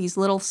adding these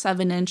little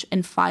 7 inch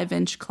and 5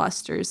 inch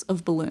clusters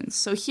of balloons.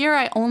 So here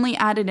I only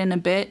added in a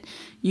bit.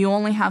 You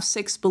only have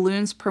 6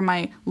 balloons per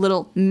my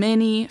little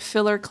mini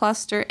filler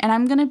cluster, and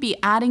I'm going to be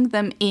adding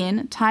them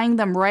in, tying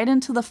them right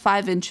into the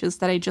 5 inches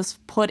that I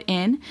just put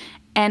in.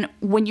 And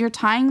when you're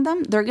tying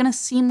them, they're going to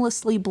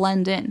seamlessly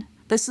blend in.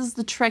 This is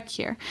the trick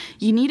here.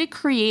 You need to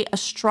create a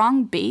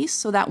strong base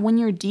so that when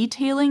you're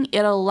detailing,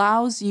 it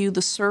allows you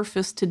the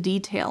surface to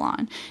detail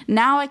on.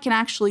 Now I can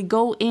actually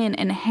go in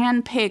and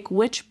handpick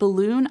which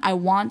balloon I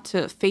want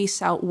to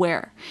face out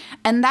where.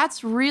 And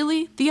that's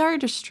really the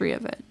artistry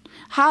of it.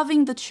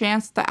 Having the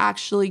chance to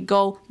actually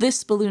go,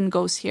 this balloon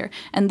goes here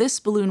and this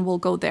balloon will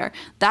go there.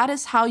 That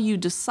is how you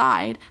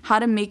decide how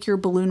to make your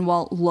balloon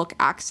wall look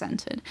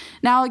accented.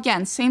 Now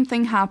again, same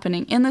thing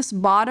happening. In this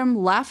bottom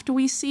left,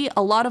 we see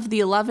a lot of the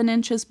 11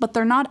 inches, but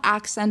they're not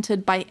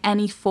accented by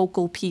any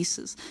focal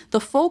pieces.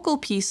 The focal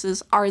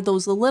pieces are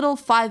those little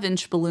 5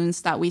 inch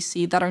balloons that we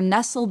see that are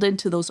nestled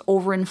into those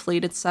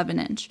overinflated 7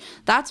 inch.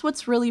 That's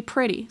what's really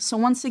pretty. So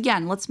once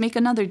again, let's make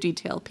another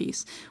detail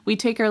piece. We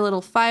take our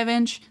little 5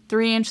 inch,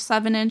 3 inch,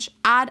 7 inch,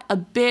 add a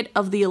bit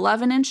of the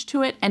 11 inch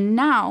to it, and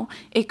now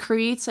it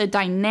creates a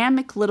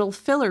dynamic little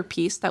filler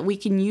piece that we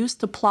can use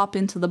to plop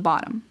into the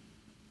bottom.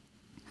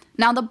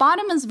 Now the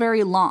bottom is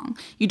very long.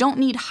 You don't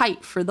need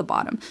height for the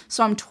bottom.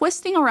 So I'm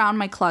twisting around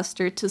my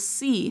cluster to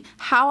see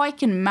how I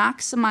can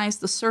maximize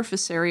the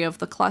surface area of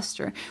the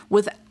cluster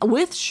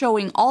with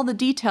showing all the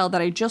detail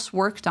that I just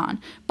worked on,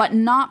 but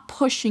not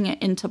pushing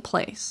it into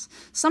place.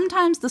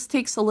 Sometimes this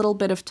takes a little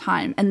bit of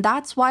time, and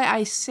that's why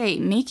I say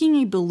making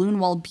a balloon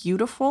wall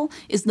beautiful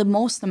is the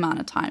most amount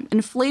of time.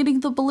 Inflating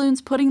the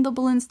balloons, putting the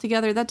balloons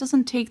together, that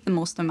doesn't take the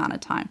most amount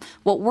of time.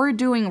 What we're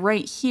doing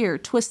right here,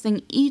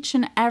 twisting each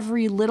and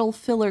every little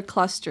filler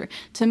cluster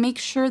to make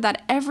sure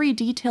that every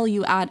detail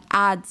you add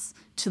adds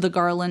to the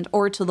garland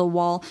or to the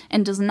wall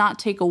and does not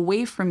take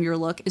away from your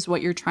look is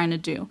what you're trying to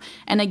do.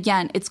 And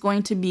again, it's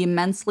going to be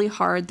immensely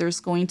hard.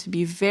 There's going to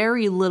be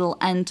very little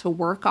end to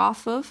work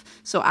off of.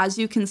 So as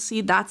you can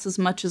see, that's as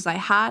much as I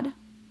had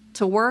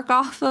to work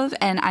off of,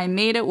 and I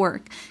made it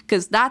work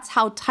because that's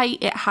how tight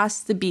it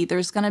has to be.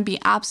 There's going to be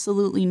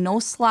absolutely no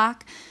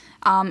slack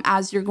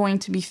as you're going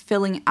to be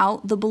filling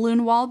out the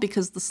balloon wall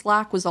because the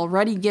slack was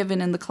already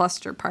given in the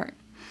cluster part.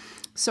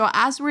 So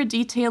as we're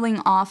detailing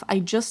off, I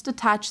just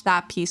attached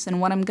that piece, and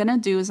what I'm gonna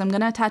do is I'm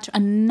gonna attach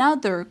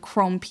another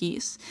chrome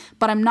piece,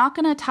 but I'm not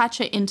gonna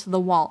attach it into the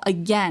wall.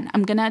 Again,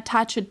 I'm gonna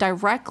attach it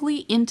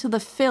directly into the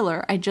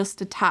filler I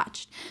just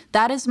attached.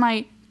 That is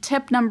my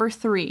tip number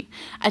 3.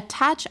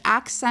 Attach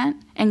accent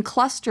and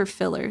cluster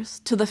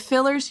fillers to the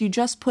fillers you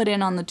just put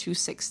in on the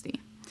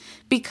 260.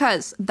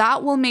 Because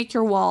that will make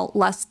your wall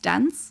less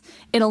dense,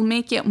 it'll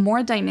make it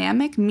more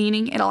dynamic,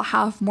 meaning it'll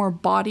have more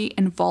body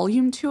and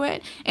volume to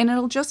it, and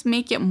it'll just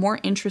make it more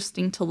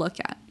interesting to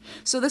look at.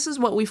 So this is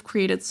what we've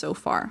created so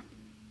far.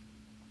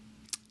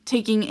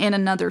 Taking in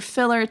another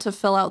filler to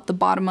fill out the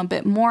bottom a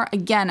bit more.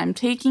 Again, I'm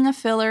taking a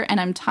filler and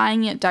I'm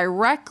tying it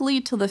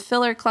directly to the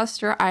filler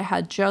cluster I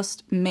had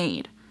just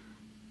made.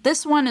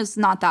 This one is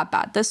not that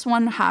bad. This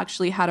one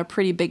actually had a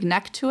pretty big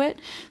neck to it.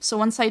 So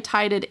once I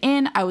tied it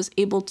in, I was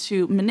able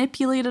to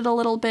manipulate it a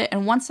little bit.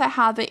 And once I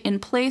have it in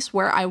place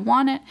where I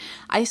want it,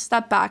 I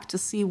step back to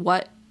see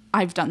what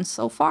I've done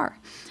so far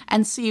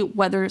and see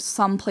whether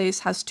some place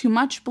has too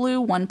much blue,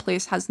 one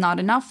place has not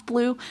enough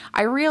blue.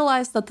 I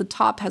realized that the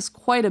top has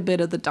quite a bit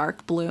of the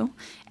dark blue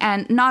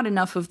and not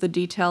enough of the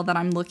detail that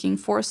I'm looking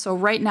for. So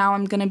right now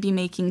I'm gonna be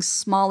making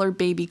smaller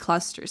baby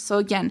clusters. So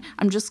again,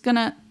 I'm just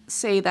gonna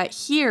say that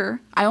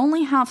here I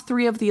only have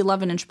 3 of the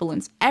 11-inch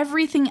balloons.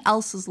 Everything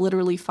else is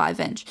literally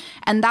 5-inch,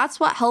 and that's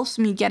what helps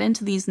me get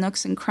into these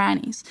nooks and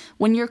crannies.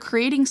 When you're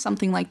creating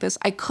something like this,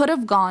 I could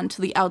have gone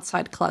to the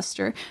outside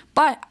cluster,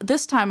 but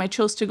this time I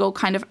chose to go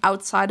kind of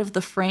outside of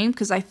the frame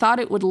because I thought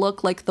it would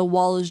look like the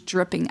wall is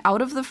dripping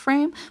out of the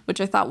frame,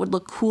 which I thought would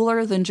look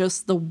cooler than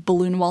just the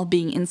balloon wall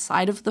being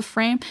inside of the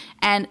frame.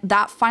 And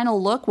that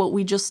final look, what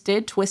we just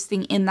did,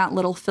 twisting in that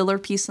little filler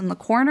piece in the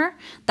corner,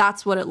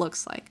 that's what it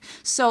looks like.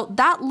 So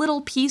that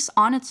little piece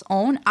on its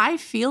own, I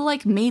feel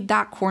like made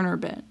that corner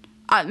bit.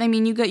 I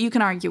mean, you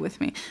can argue with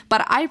me,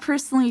 but I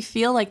personally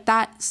feel like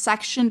that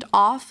sectioned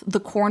off the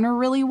corner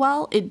really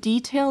well. It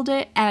detailed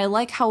it, and I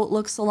like how it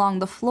looks along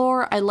the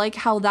floor. I like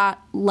how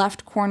that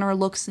left corner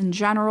looks in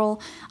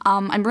general.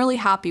 I'm really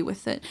happy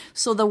with it.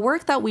 So the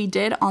work that we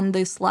did on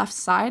this left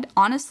side,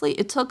 honestly,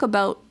 it took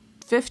about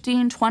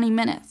 15-20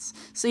 minutes.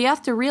 So you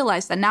have to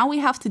realize that now we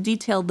have to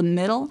detail the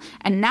middle,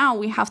 and now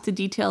we have to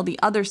detail the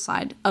other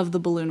side of the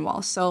balloon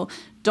wall. So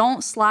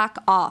don't slack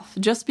off.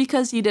 Just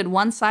because you did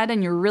one side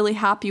and you're really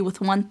happy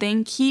with one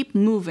thing, keep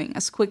moving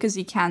as quick as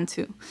you can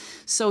too.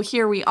 So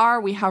here we are,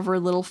 we have our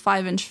little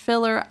 5-inch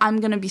filler. I'm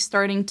gonna be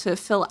starting to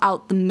fill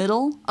out the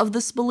middle of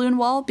this balloon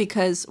wall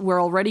because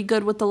we're already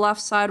good with the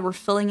left side. We're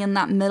filling in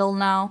that middle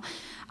now.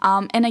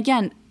 And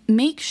again,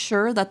 make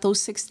sure that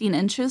those 16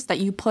 inches that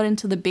you put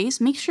into the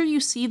base, make sure you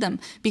see them,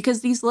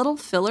 because these little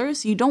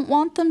fillers, you don't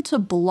want them to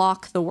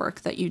block the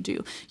work that you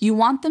do. You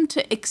want them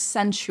to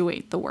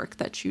accentuate the work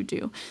that you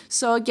do.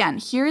 So again,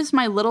 here's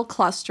my little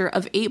cluster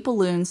of 8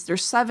 balloons. They're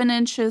 7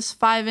 inches,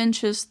 5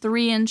 inches,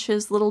 3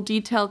 inches, little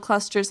detail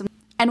clusters.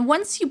 And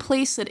once you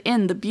place it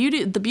in, the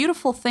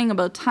beautiful thing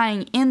about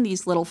tying in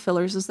these little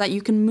fillers is that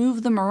you can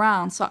move them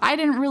around. So I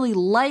didn't really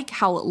like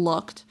how it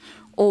looked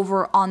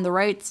over on the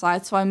right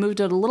side, so I moved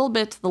it a little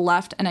bit to the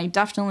left, and I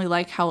definitely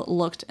like how it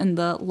looked in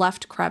the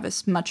left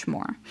crevice much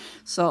more.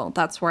 So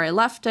that's where I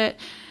left it.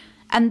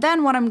 And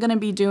then what I'm going to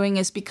be doing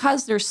is,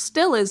 because there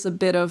still is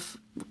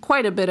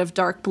quite a bit of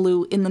dark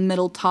blue in the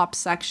middle top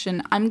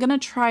section, I'm going to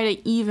try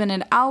to even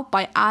it out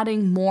by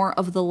adding more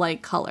of the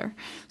light color.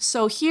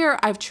 So here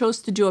I've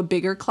chose to do a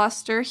bigger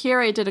cluster.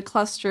 Here I did a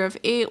cluster of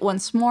 8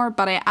 once more,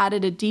 but I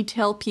added a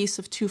detail piece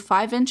of 2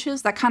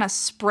 5-inches that kind of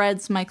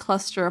spreads my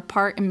cluster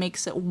apart and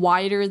makes it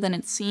wider than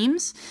it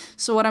seems.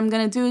 So what I'm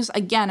going to do is,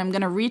 again, I'm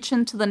going to reach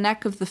into the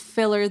neck of the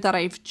filler that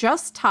I've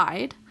just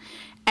tied,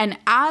 and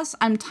as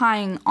I'm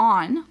tying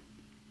on,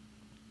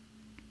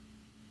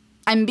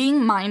 I'm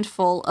being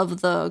mindful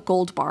of the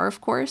gold bar, of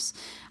course,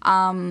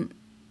 and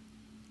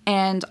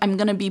I'm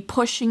going to be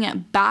pushing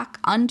it back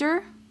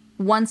under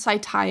once I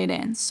tie it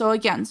in. So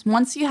again,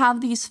 once you have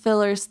these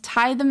fillers,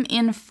 tie them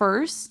in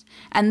first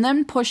and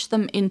then push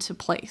them into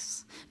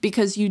place,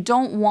 because you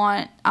don't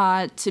want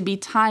to be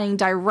tying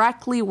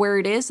directly where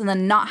it is and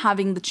then not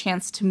having the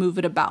chance to move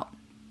it about.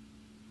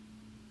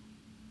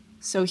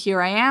 So here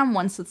I am,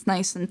 once it's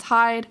nice and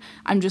tied,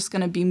 I'm just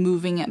going to be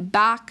moving it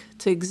back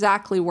to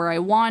exactly where I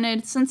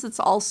wanted. Since it's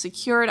all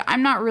secured,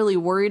 I'm not really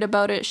worried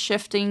about it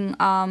shifting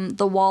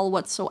the wall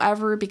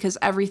whatsoever, because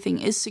everything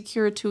is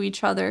secured to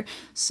each other.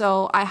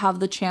 So I have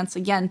the chance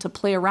again to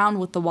play around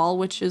with the wall,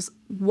 which is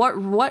what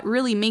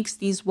really makes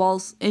these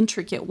walls,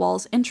 intricate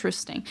walls,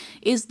 interesting,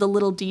 is the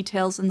little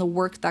details and the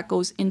work that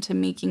goes into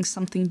making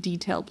something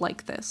detailed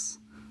like this.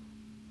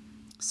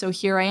 So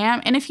here I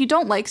am, and if you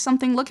don't like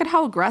something, look at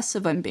how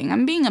aggressive I'm being.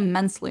 I'm being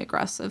immensely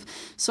aggressive.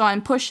 So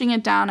I'm pushing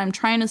it down, I'm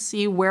trying to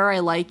see where I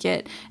like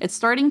it. It's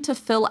starting to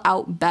fill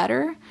out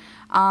better,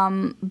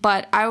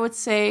 but I would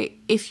say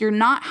if you're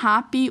not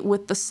happy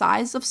with the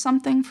size of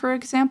something, for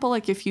example,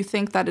 like if you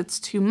think that it's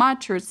too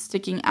much or it's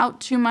sticking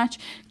out too much,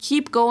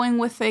 keep going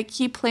with it,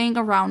 keep playing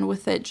around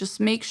with it. Just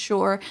make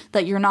sure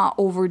that you're not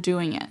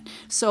overdoing it.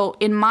 So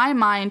in my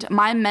mind,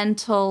 my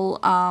mental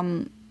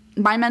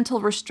my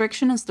mental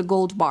restriction is the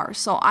gold bar.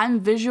 So I'm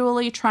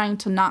visually trying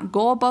to not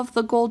go above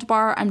the gold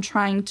bar. I'm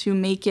trying to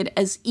make it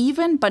as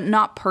even, but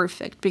not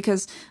perfect,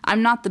 because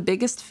I'm not the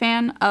biggest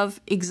fan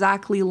of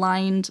exactly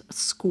lined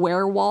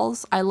square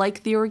walls. I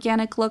like the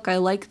organic look. I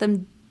like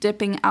them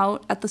dipping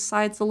out at the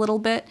sides a little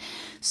bit.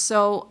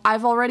 So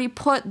I've already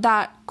put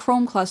that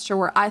chrome cluster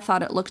where I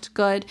thought it looked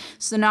good.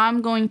 So now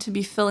I'm going to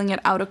be filling it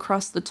out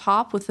across the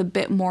top with a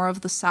bit more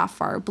of the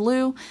sapphire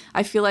blue.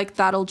 I feel like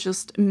that'll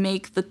just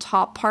make the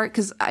top part,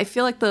 because I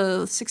feel like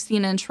the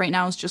 16-inch right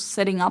now is just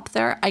sitting up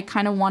there. I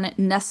kind of want it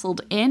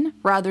nestled in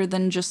rather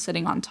than just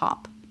sitting on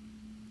top.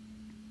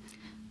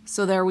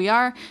 So there we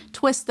are,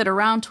 twist it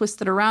around,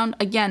 twist it around.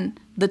 Again,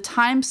 the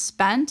time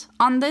spent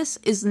on this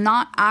is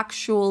not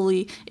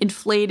actually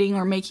inflating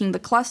or making the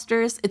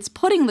clusters. It's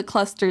putting the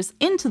clusters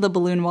into the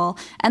balloon wall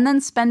and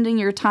then spending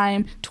your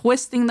time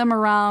twisting them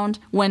around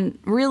when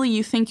really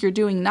you think you're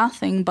doing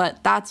nothing,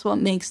 but that's what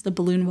makes the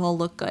balloon wall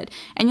look good.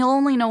 And you'll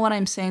only know what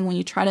I'm saying when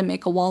you try to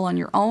make a wall on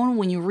your own,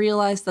 when you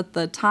realize that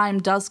the time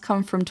does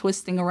come from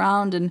twisting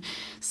around and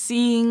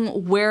seeing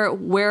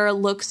where it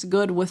looks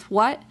good with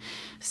what.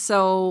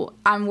 So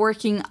I'm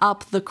working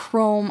up the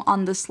chrome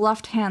on this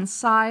left-hand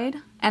side,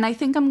 and I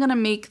think I'm going to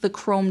make the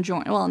chrome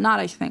join. Well, not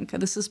I think.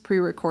 This is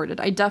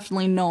pre-recorded. I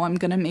definitely know I'm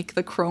going to make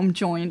the chrome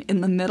join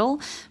in the middle,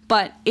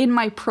 but in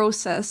my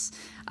process,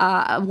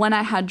 when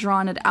I had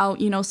drawn it out,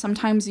 you know,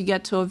 sometimes you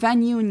get to a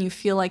venue and you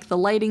feel like the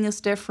lighting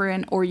is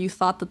different, or you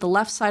thought that the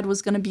left side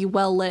was going to be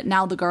well lit.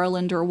 Now the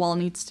garland or wall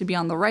needs to be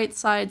on the right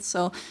side.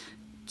 So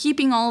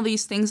keeping all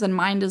these things in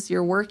mind as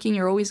you're working,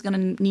 you're always going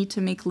to need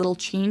to make little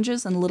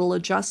changes and little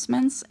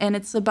adjustments. And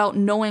it's about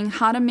knowing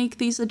how to make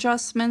these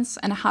adjustments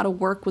and how to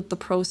work with the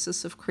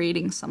process of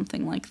creating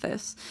something like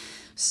this.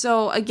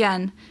 So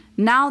again,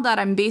 now that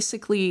I'm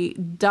basically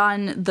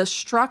done the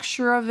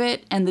structure of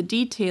it and the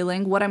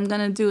detailing, what I'm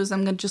going to do is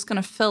I'm just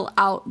going to fill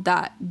out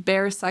that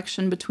bare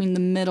section between the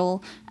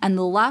middle and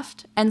the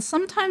left. And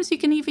sometimes you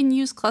can even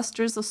use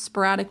clusters of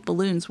sporadic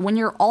balloons. When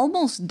you're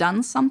almost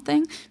done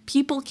something,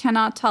 people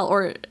cannot tell,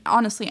 or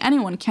honestly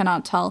anyone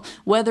cannot tell,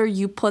 whether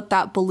you put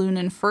that balloon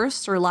in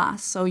first or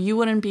last. So you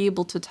wouldn't be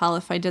able to tell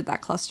if I did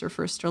that cluster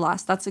first or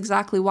last. That's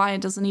exactly why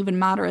it doesn't even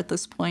matter at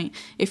this point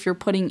if you're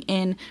putting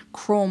in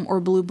chrome or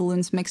blue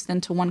balloons mixed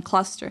into one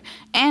cluster.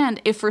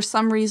 And if for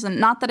some reason,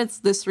 not that it's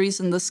this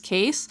reason, this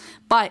case,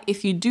 but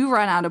if you do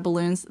run out of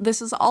balloons,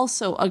 this is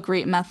also a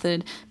great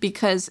method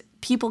because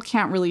people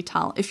can't really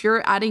tell. If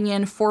you're adding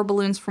in 4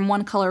 balloons from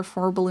one color,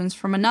 4 balloons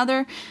from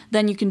another,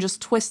 then you can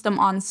just twist them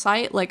on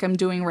site like I'm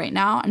doing right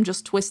now. I'm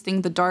just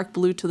twisting the dark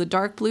blue to the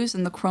dark blues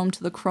and the chrome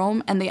to the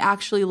chrome, and they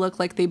actually look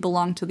like they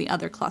belong to the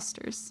other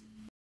clusters.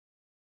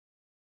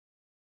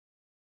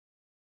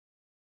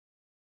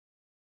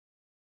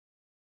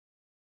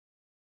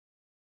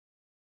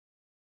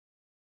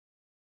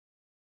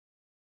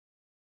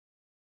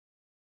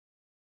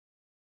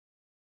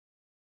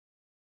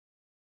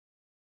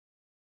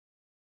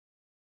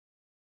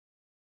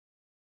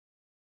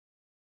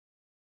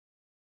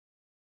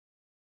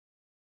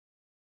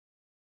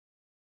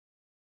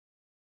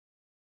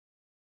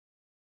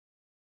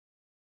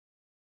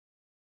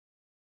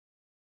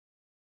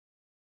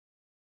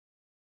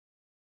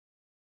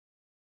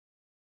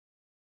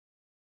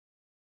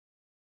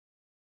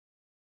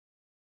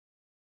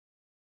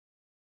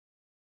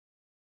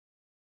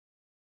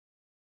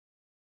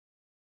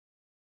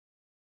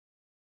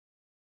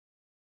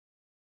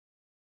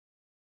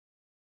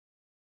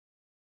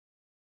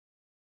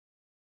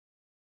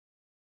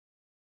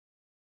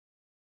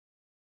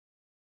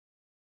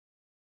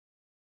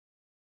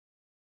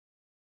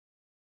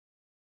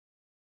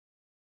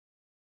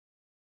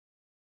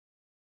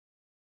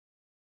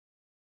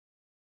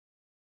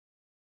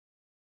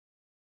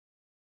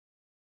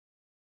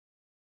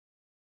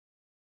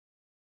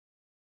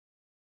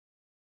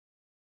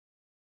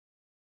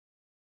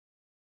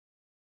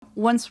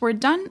 Once we're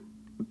done,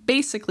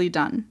 basically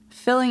done,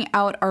 filling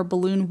out our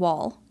balloon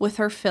wall with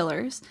our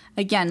fillers,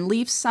 again,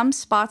 leave some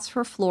spots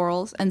for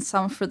florals and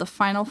some for the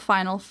final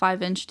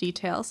 5-inch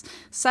details.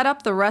 Set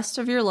up the rest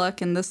of your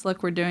look. In this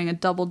look, we're doing a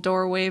double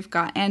doorway. We've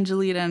got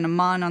Angelita and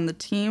Aman on the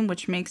team,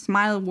 which makes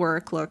my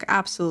work look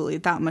absolutely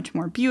that much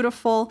more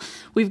beautiful.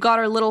 We've got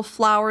our little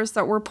flowers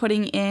that we're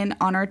putting in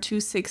on our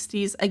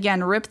 260s.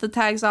 Again, rip the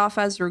tags off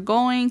as you're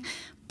going.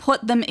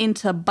 Put them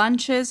into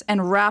bunches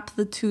and wrap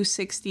the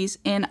 260s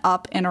in,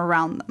 up, and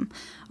around them.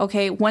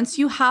 Okay, once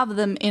you have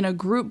them in a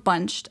group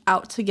bunched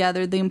out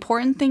together, the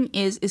important thing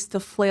is to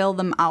flail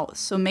them out.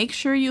 So make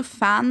sure you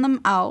fan them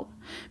out.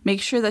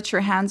 Make sure that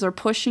your hands are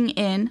pushing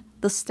in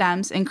the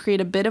stems and create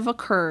a bit of a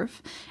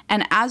curve.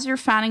 And as you're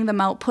fanning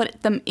them out,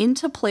 put them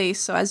into place.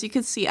 So as you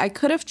can see, I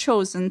could have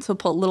chosen to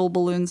put little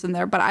balloons in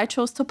there, but I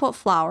chose to put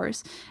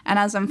flowers. And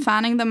as I'm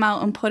fanning them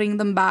out and putting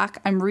them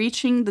back, I'm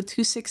reaching the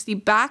 260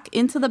 back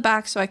into the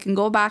back so I can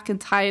go back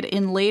and tie it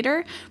in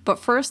later. But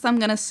first I'm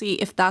gonna see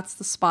if that's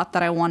the spot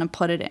that I wanna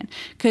put it in.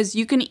 Because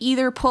you can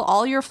either put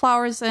all your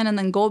flowers in and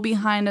then go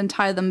behind and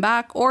tie them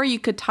back, or you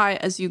could tie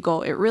it as you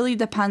go. It really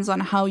depends on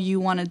how you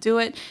wanna do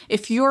it.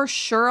 If you're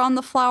sure on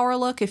the flower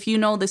look, if you you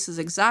know this is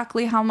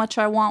exactly how much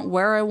I want,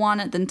 where I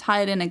want it, then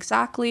tie it in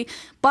exactly.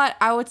 But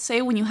I would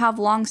say when you have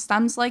long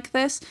stems like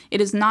this,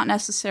 it is not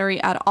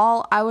necessary at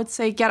all. I would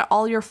say get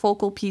all your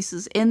focal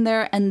pieces in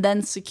there and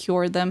then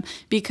secure them,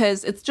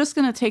 because it's just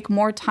going to take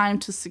more time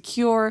to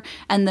secure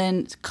and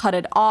then cut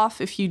it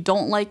off if you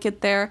don't like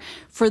it there.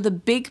 For the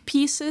big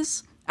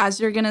pieces, as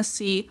you're gonna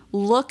see,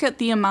 look at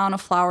the amount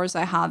of flowers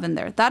I have in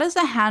there. That is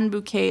a hand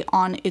bouquet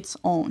on its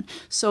own.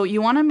 So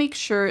you wanna make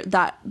sure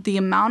that the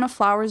amount of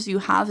flowers you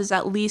have is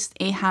at least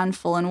a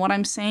handful. And what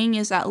I'm saying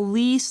is at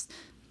least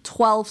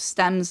 12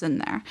 stems in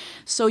there.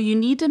 So you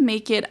need to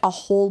make it a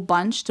whole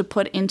bunch to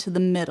put into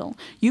the middle.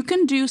 You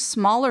can do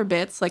smaller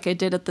bits like I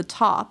did at the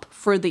top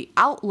for the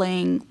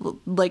outlaying,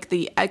 like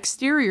the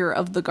exterior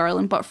of the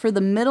garland, but for the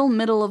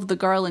middle of the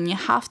garland, you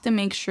have to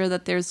make sure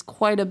that there's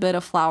quite a bit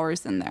of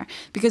flowers in there.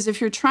 Because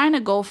if you're trying to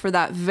go for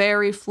that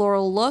very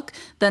floral look,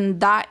 then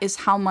that is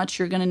how much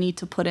you're gonna need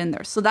to put in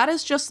there. So that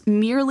is just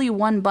merely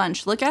one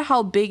bunch. Look at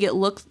how big it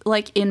looks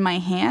like in my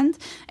hand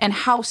and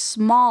how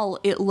small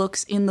it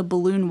looks in the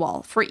balloon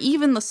wall for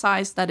even the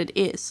size that it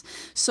is.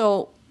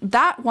 So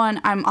that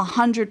one I'm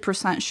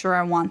 100% sure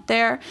I want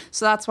there.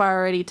 So that's why I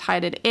already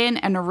tied it in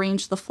and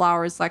arranged the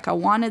flowers like I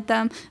wanted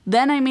them.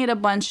 Then I made a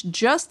bunch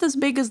just as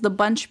big as the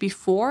bunch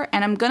before,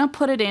 and I'm gonna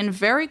put it in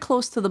very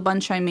close to the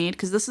bunch I made,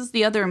 because this is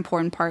the other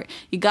important part.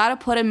 You gotta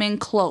put them in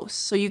close.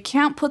 So you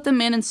can't put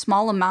them in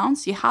small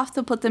amounts. You have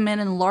to put them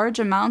in large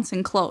amounts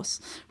and close,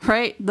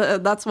 right?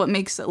 That's what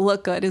makes it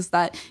look good, is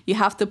that you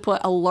have to put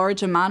a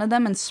large amount of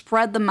them and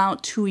spread them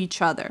out to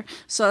each other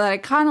so that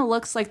it kind of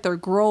looks like they're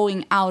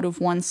growing out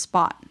of one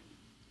spot.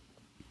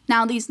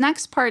 Now these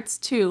next parts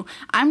too,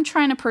 I'm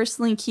trying to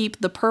personally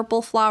keep the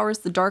purple flowers,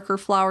 the darker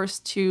flowers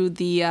to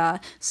the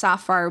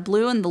sapphire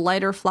blue, and the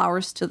lighter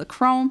flowers to the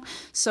chrome.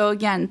 So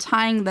again,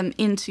 tying them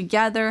in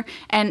together,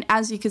 and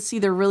as you can see,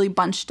 they're really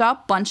bunched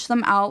up. Bunch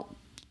them out,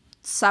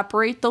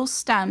 separate those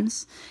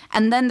stems,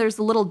 and then there's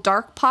a little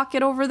dark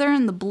pocket over there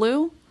in the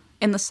blue,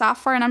 in the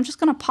sapphire, and I'm just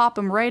gonna pop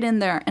them right in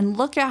there, and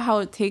look at how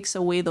it takes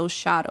away those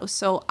shadows.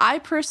 So I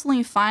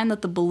personally find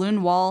that the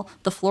balloon wall,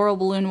 the floral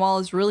balloon wall,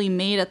 is really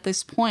made at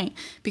this point,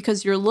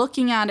 because you're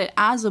looking at it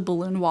as a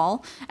balloon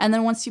wall, and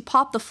then once you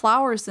pop the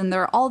flowers in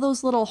there, all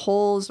those little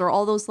holes or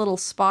all those little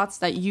spots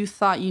that you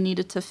thought you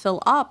needed to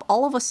fill up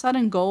all of a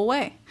sudden go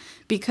away.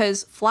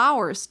 Because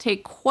flowers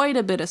take quite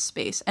a bit of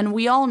space, and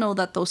we all know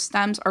that those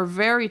stems are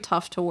very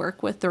tough to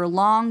work with. They're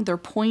long, they're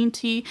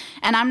pointy,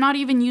 and I'm not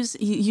even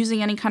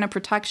using any kind of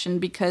protection,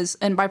 because,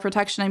 and by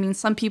protection I mean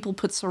some people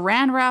put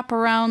saran wrap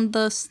around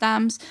the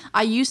stems.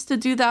 I used to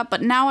do that,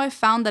 but now I've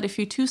found that if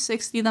you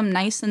 260 them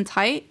nice and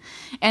tight,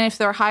 and if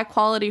they're high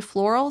quality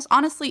florals,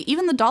 honestly,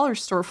 even the dollar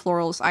store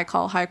florals I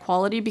call high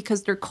quality,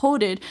 because they're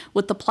coated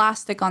with the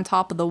plastic on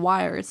top of the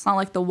wire. It's not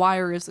like the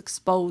wire is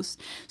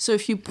exposed. So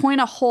if you point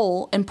a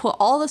hole and put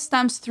all the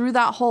stems through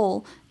that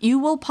hole, you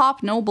will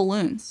pop no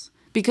balloons,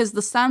 because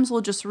the stems will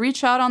just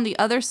reach out on the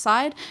other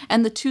side,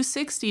 and the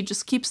 260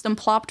 just keeps them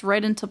plopped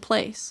right into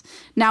place.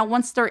 Now,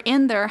 once they're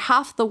in there,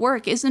 half the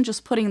work isn't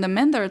just putting them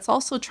in there, it's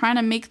also trying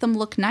to make them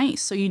look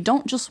nice. So you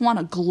don't just want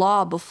a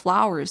glob of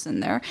flowers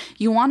in there.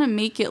 You want to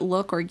make it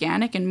look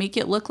organic and make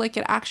it look like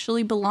it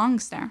actually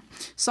belongs there.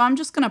 So I'm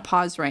just going to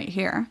pause right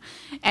here.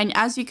 And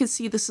as you can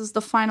see, this is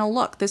the final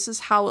look. This is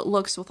how it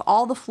looks with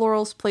all the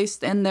florals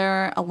placed in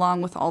there,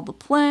 along with all the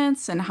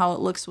plants, and how it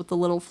looks with the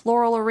little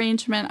floral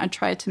arrangement. I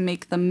tried to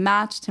make them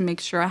match to make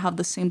sure I have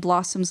the same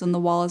blossoms in the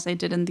wall as I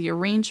did in the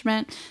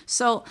arrangement.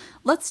 So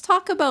let's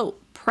talk about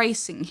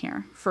pricing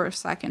here for a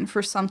second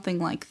for something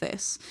like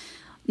this.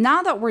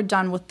 Now that we're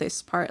done with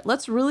this part,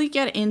 let's really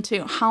get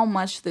into how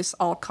much this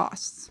all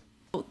costs.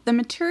 The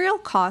material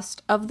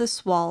cost of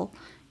this wall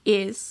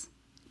is,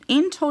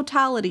 in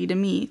totality to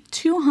me,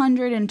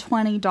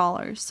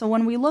 $220. So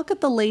when we look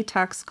at the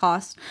latex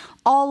cost,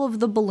 all of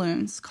the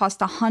balloons cost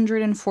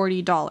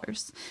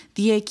 $140.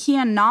 The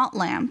IKEA knot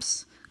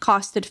lamps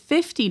costed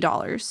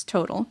 $50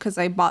 total, because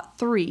I bought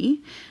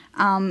 3.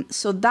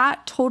 So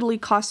that totally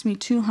cost me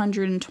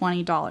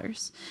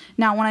 $220.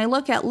 Now, when I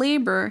look at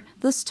labor,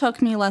 this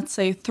took me, let's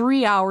say,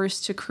 3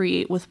 hours to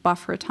create with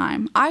buffer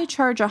time. I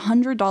charge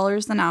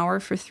 $100 an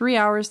hour for 3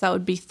 hours. That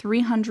would be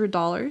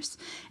 $300.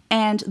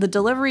 And the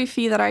delivery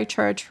fee that I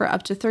charge for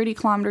up to 30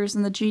 kilometers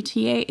in the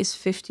GTA is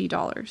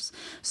 $50.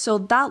 So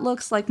that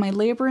looks like my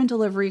labor and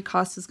delivery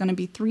cost is going to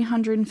be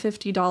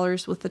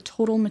 $350 with a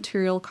total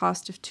material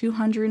cost of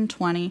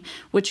 $220,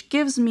 which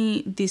gives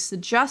me the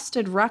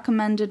suggested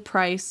recommended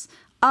price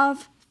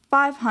of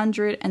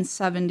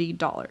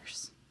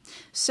 $570.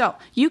 So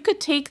you could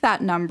take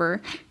that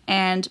number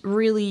and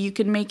really you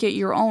could make it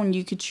your own.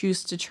 You could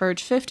choose to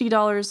charge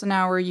 $50 an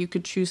hour. You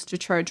could choose to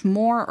charge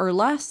more or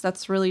less.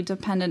 That's really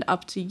dependent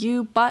up to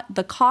you. But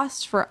the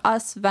cost for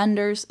us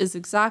vendors is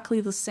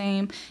exactly the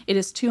same. It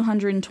is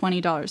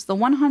 $220. The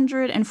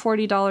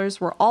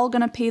 $140, we're all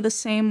going to pay the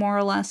same more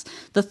or less.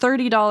 The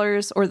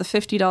 $30 or the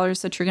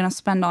 $50 that you're going to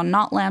spend on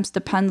knot lamps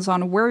depends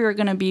on where you're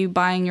going to be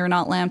buying your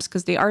knot lamps,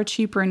 because they are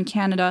cheaper in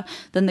Canada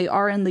than they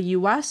are in the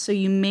US. So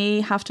you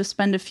may have to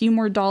spend a few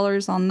more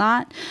dollars on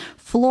that.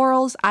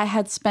 Florals, I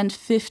had spent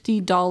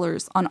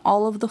 $50 on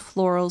all of the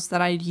florals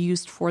that I'd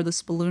used for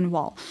this balloon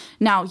wall.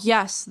 Now,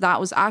 yes, that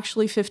was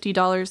actually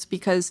 $50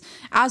 because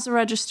as a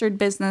registered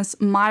business,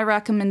 my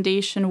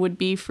recommendation would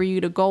be for you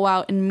to go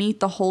out and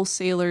meet the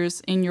wholesalers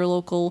in your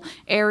local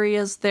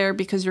areas there,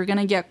 because you're going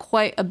to get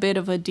quite a bit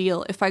of a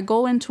deal. If I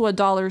go into a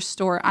dollar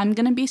store, I'm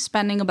going to be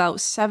spending about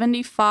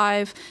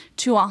 $75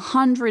 to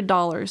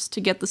 $100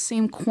 to get the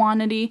same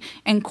quantity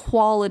and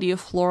quality of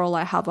floral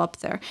I have up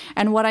there.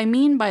 And what I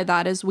mean by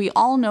that is we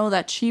all know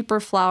that cheaper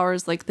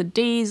flowers like the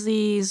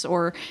daisies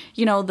or,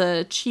 you know,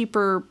 the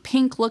cheaper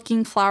pink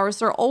looking flowers,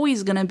 they're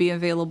always going to be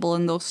available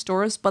in those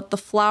stores. But the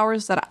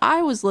flowers that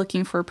I was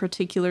looking for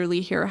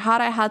particularly here,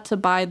 had I had to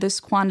buy this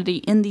quantity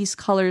in these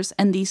colors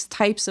and these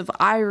types of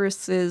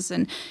irises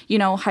and, you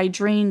know,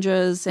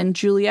 hydrangeas and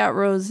Juliet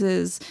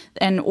roses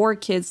and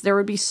orchids, there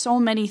would be so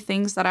many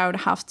things that I would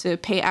have to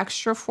pay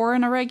extra for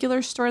in a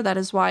regular store. That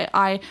is why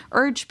I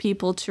urge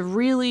people to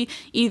really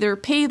either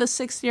pay the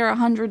 $60 or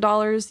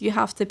 $100 you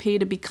have to pay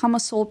to become a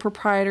sole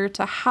proprietor,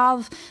 to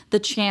have the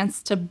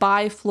chance to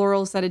buy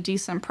florals at a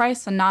decent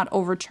price and not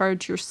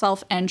overcharge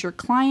yourself and your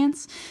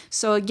clients.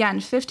 So again,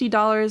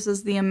 $50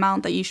 is the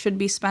amount that you should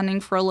be spending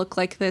for a look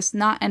like this,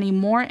 not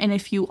anymore. And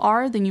if you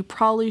are, then you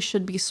probably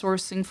should be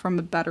sourcing from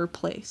a better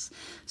place.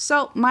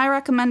 So my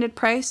recommended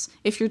price,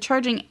 if you're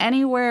charging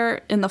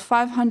anywhere in the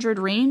 $500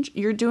 range,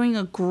 you're doing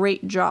a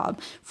great job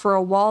for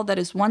a wall that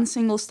is one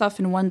single stuff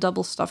and one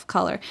double stuff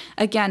color.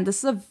 Again, this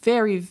is a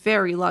very,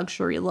 very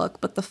luxury look,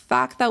 but the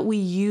fact that we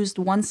used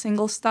one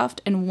single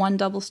stuffed and one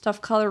double stuff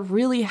color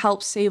really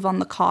helps save on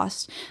the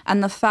cost.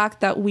 And the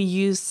fact that we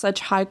used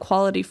such high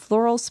quality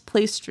florals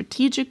placed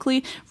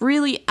strategically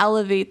really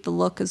elevate the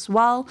look as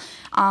well,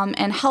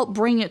 and help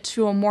bring it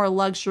to a more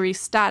luxury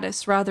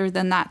status rather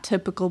than that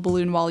typical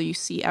balloon wall you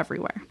see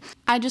everywhere.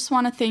 I just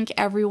want to thank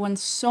everyone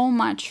so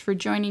much for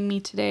joining me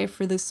today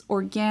for this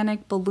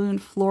organic balloon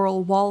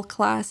floral wall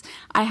class.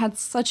 I had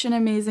such an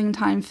amazing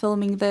time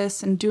filming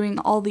this and doing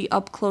all the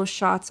up close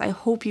shots. I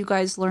hope you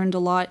guys learned a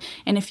lot.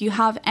 And if you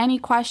have any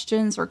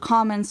questions or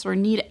comments or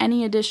need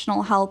any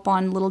additional help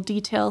on little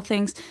detail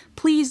things,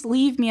 please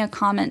leave me a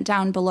comment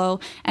down below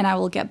and I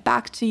will get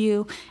back to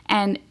you.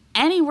 And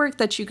any work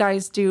that you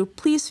guys do,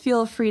 please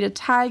feel free to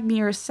tag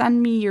me or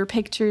send me your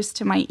pictures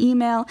to my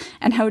email,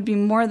 and I would be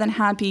more than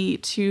happy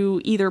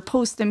to either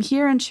post them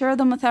here and share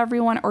them with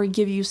everyone or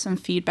give you some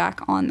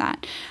feedback on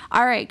that.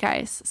 All right,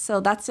 guys,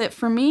 so that's it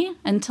for me.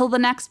 Until the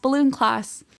next balloon class.